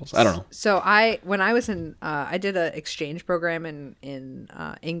sprinkles. I don't know. So when I was in, I did an exchange program in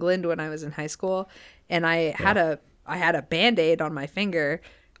England when I was in high school, and I had a Band-Aid on my finger,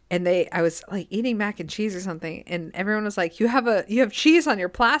 and I was like eating mac and cheese or something, and everyone was like, you have cheese on your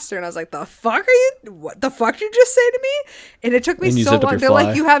plaster, and I was like, what the fuck did you just say to me? And it took me so long. They're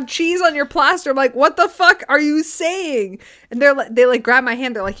like, you have cheese on your plaster. I'm like, what the fuck are you saying? And they like grabbed my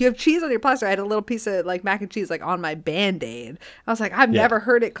hand. They're like, you have cheese on your plaster. I had a little piece of like mac and cheese like on my Band-Aid. I was like, I've never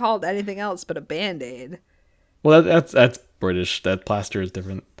heard it called anything else but a Band-Aid. Well, that's British. That plaster is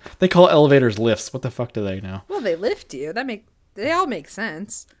different. They call elevators lifts. What the fuck do they know? Well, they lift you. They all make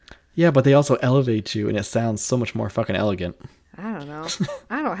sense. Yeah, but they also elevate you, and it sounds so much more fucking elegant. I don't know.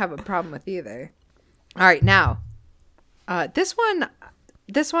 I don't have a problem with either. All right, now, this one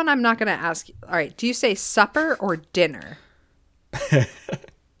I'm not going to ask you. All right, do you say supper or dinner?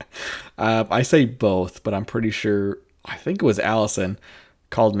 I say both, but I'm pretty sure, I think it was Allison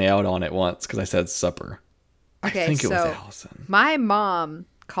called me out on it once because I said supper. Okay, I think it was Allison. My mom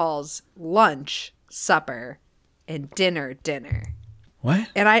calls lunch supper and dinner. What?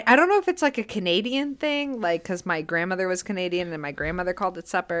 And I don't know if it's like a Canadian thing, like, because my grandmother was Canadian and my grandmother called it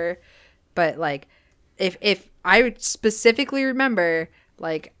supper. But like, if I specifically remember,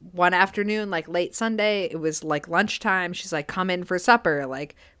 like one afternoon, like late Sunday, it was like lunchtime. She's like, come in for supper.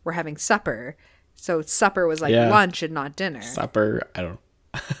 Like, we're having supper. So supper was like lunch and not dinner. Supper. I don't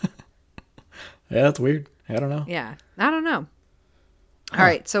know. Yeah, that's weird. I don't know. Yeah, I don't know. All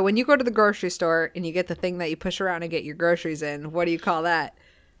right, so when you go to the grocery store and you get the thing that you push around and get your groceries in, what do you call that?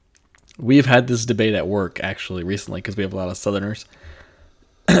 We've had this debate at work, actually, recently, because we have a lot of Southerners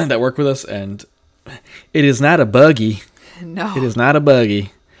that work with us, and it is not a buggy. No. It is not a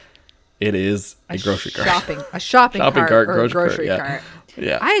buggy. It is a grocery cart. A shopping cart or a grocery cart.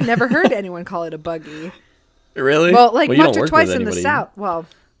 Yeah. I had never heard anyone call it a buggy. Really? Well, like once or twice in the South. Well,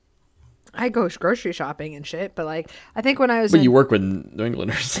 I go grocery shopping and shit, but like I think when I was you work with New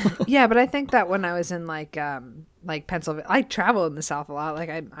Englanders. Yeah, but I think that when I was in like Pennsylvania, I travel in the South a lot. Like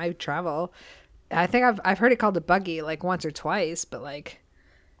I travel. I think I've heard it called a buggy like once or twice, but like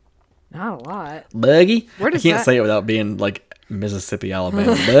not a lot. Buggy? Where does I can't say it without being like Mississippi,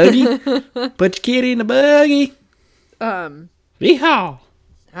 Alabama. Buggy? Put your kid in the buggy. Yeehaw.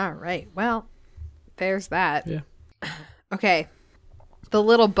 All right. Well, there's that. Yeah. Okay. The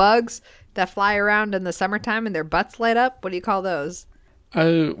little bugs that fly around in the summertime and their butts light up. What do you call those?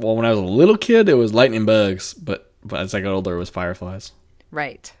 Well, when I was a little kid, it was lightning bugs, but as I got older, it was fireflies.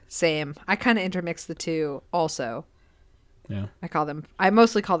 Right. Same. I kind of intermix the two also. Yeah. I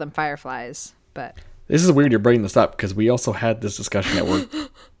mostly call them fireflies, but. This is weird you're bringing this up because we also had this discussion at work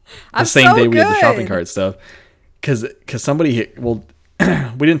the same day we had the shopping cart stuff. Because somebody, we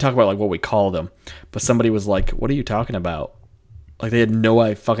didn't talk about like what we call them, but somebody was like, what are you talking about? Like, they had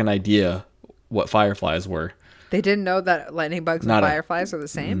no fucking idea what fireflies were. They didn't know that lightning bugs and fireflies are the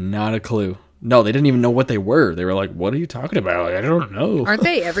same? Not a clue. No, they didn't even know what they were. They were like, what are you talking about? Like, I don't know. Aren't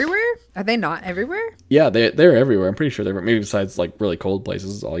they everywhere? Are they not everywhere? Yeah, they're everywhere. I'm pretty sure they're maybe besides, like, really cold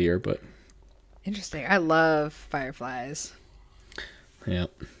places all year, but... Interesting. I love fireflies. Yeah.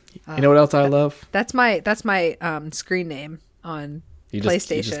 You know what else I love? That's my screen name on...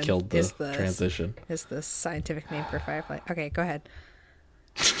 PlayStation. You just killed the transition. Is the scientific name for firefly. Okay, go ahead.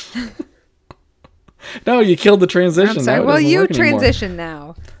 No, you killed the transition. I'm sorry. Well, you transition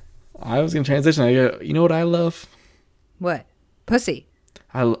now. I was going to transition. You know what I love? What? Pussy.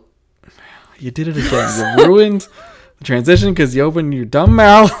 You did it again. You ruined the transition because you opened your dumb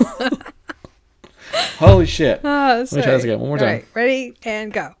mouth. Holy shit. Oh, Let me try this again. One more time. All right, ready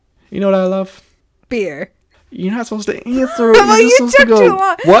and go. You know what I love? Beer. You're not supposed to answer. Well, You're you supposed to took go, too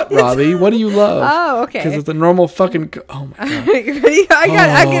long. what, Robbie? What do you love? Oh, okay. Because it's a normal fucking... Oh, my God. Ready? I'll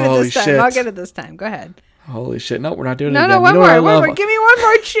get it Holy this time. shit. I'll get it this time. Go ahead. Holy shit. No, we're not doing it No, again. one you know what I more. love? One more. Give me one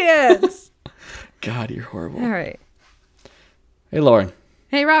more chance. God, you're horrible. All right. Hey, Lauren.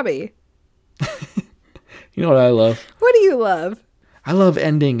 Hey, Robbie. You know what I love? What do you love? I love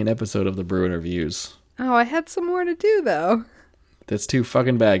ending an episode of the Brew Interviews. Oh, I had some more to do, though. That's too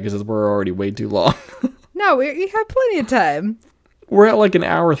fucking bad because we're already way too long. No, we have plenty of time. We're at like an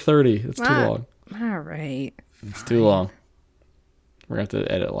hour 30. It's too long. All right. It's too long. We're going to have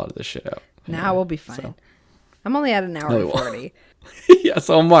to edit a lot of this shit out. Now we'll be fine. So. I'm only at an hour No, we and won't. 40. Yeah,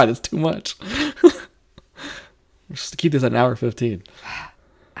 so am I. It's too much. Just keep this at an hour 15.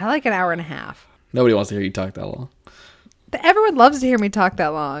 I like an hour and a half. Nobody wants to hear you talk that long. Everyone loves to hear me talk that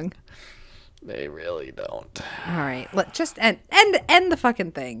long. They really don't. All right. Let's just end the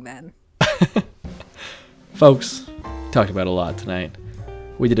fucking thing then. Folks, talked about a lot tonight.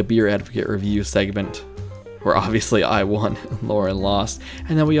 We did a beer advocate review segment where obviously I won and Lauren lost.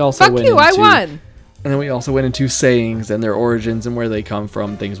 And then we also Fuck went you, into... I won. And then we also went into sayings and their origins and where they come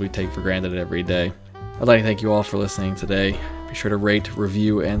from, things we take for granted every day. I'd like to thank you all for listening today. Be sure to rate,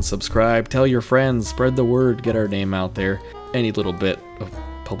 review, and subscribe. Tell your friends, spread the word, get our name out there. Any little bit of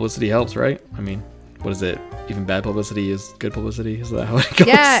publicity helps, right? I mean, what is it? Even bad publicity is good publicity? Is that how it goes?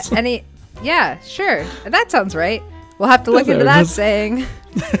 Yeah, sure. That sounds right. We'll have to look That's into how it that is. saying.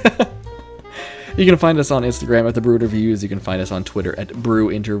 You can find us on Instagram at The Brew Interviews. You can find us on Twitter at Brew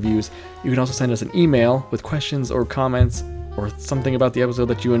Interviews. You can also send us an email with questions or comments or something about the episode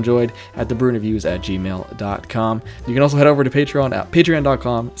that you enjoyed at thebrewinterviews@gmail.com. You can also head over to Patreon at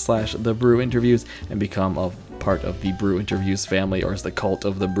patreon.com/thebrewinterviews and become a part of the Brew Interviews family, or as the Cult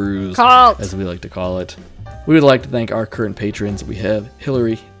of the Brews, Cult. as we like to call it. We would like to thank our current patrons. We have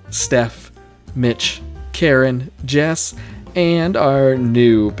Hillary, Steph, Mitch, Karen, Jess, and our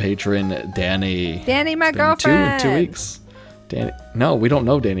new patron, Danny. Danny, my It's been girlfriend. 2 weeks. Danny. No, we don't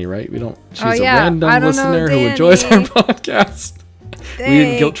know Danny, right? We don't. She's Oh, a yeah. random I don't know listener who enjoys our Danny. podcast. We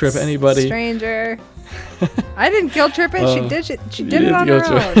didn't guilt trip Thanks, anybody. stranger. I didn't guilt trip it. She did it. She did You it on didn't her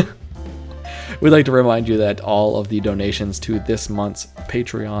guilt trip. own. We'd like to remind you that all of the donations to this month's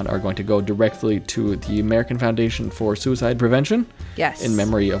Patreon are going to go directly to the American Foundation for Suicide Prevention. Yes. In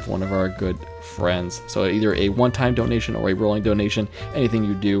memory of one of our good friends. So either a one-time donation or a rolling donation. Anything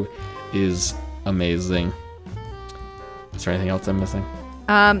you do is amazing. Is there anything else I'm missing?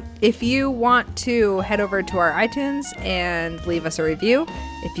 If you want to head over to our iTunes and leave us a review,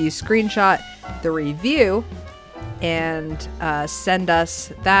 if you screenshot the review and send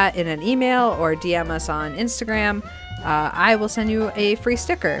us that in an email or DM us on Instagram, I will send you a free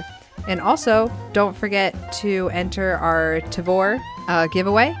sticker. And also, don't forget to enter our Tavor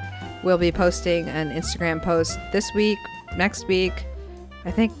giveaway. We'll be posting an Instagram post this week, next week.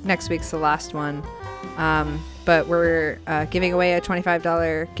 I think next week's the last one. But we're giving away a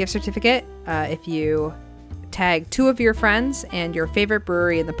 $25 gift certificate if you tag 2 of your friends and your favorite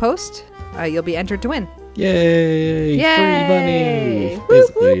brewery in the post. You'll be entered to win. Yay! Yay! Free money! Whoop,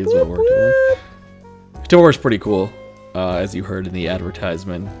 Basically, whoop, is what whoop, we're doing. Tavor's pretty cool. As you heard in the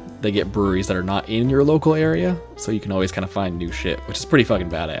advertisement, they get breweries that are not in your local area, so you can always kind of find new shit, which is pretty fucking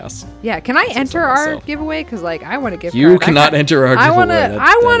badass. Yeah, can I enter so our myself. giveaway? Because I want to give. You cannot enter our giveaway. I want to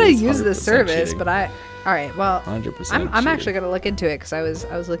That is use the 100% service, cheating. but All right. Well, 100%. I'm cheating. actually gonna look into it because I was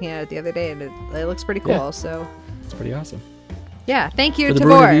looking at it the other day and it looks pretty cool. Yeah. So It's pretty awesome. yeah, thank you, For the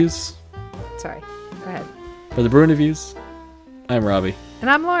Brew Tavor. Reviews, Sorry. Go ahead. for the Brew Reviews, I'm Robbie. And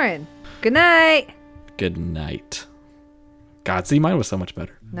I'm Lauren. Good night. Good night. God, see, mine was so much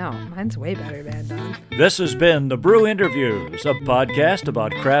better. No, mine's way better, man. Don. This has been The Brew Interviews, a podcast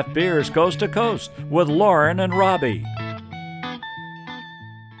about craft beers coast to coast with Lauren and Robbie.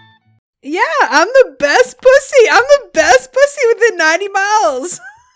 Yeah, I'm the best pussy. I'm the best pussy within 90 miles.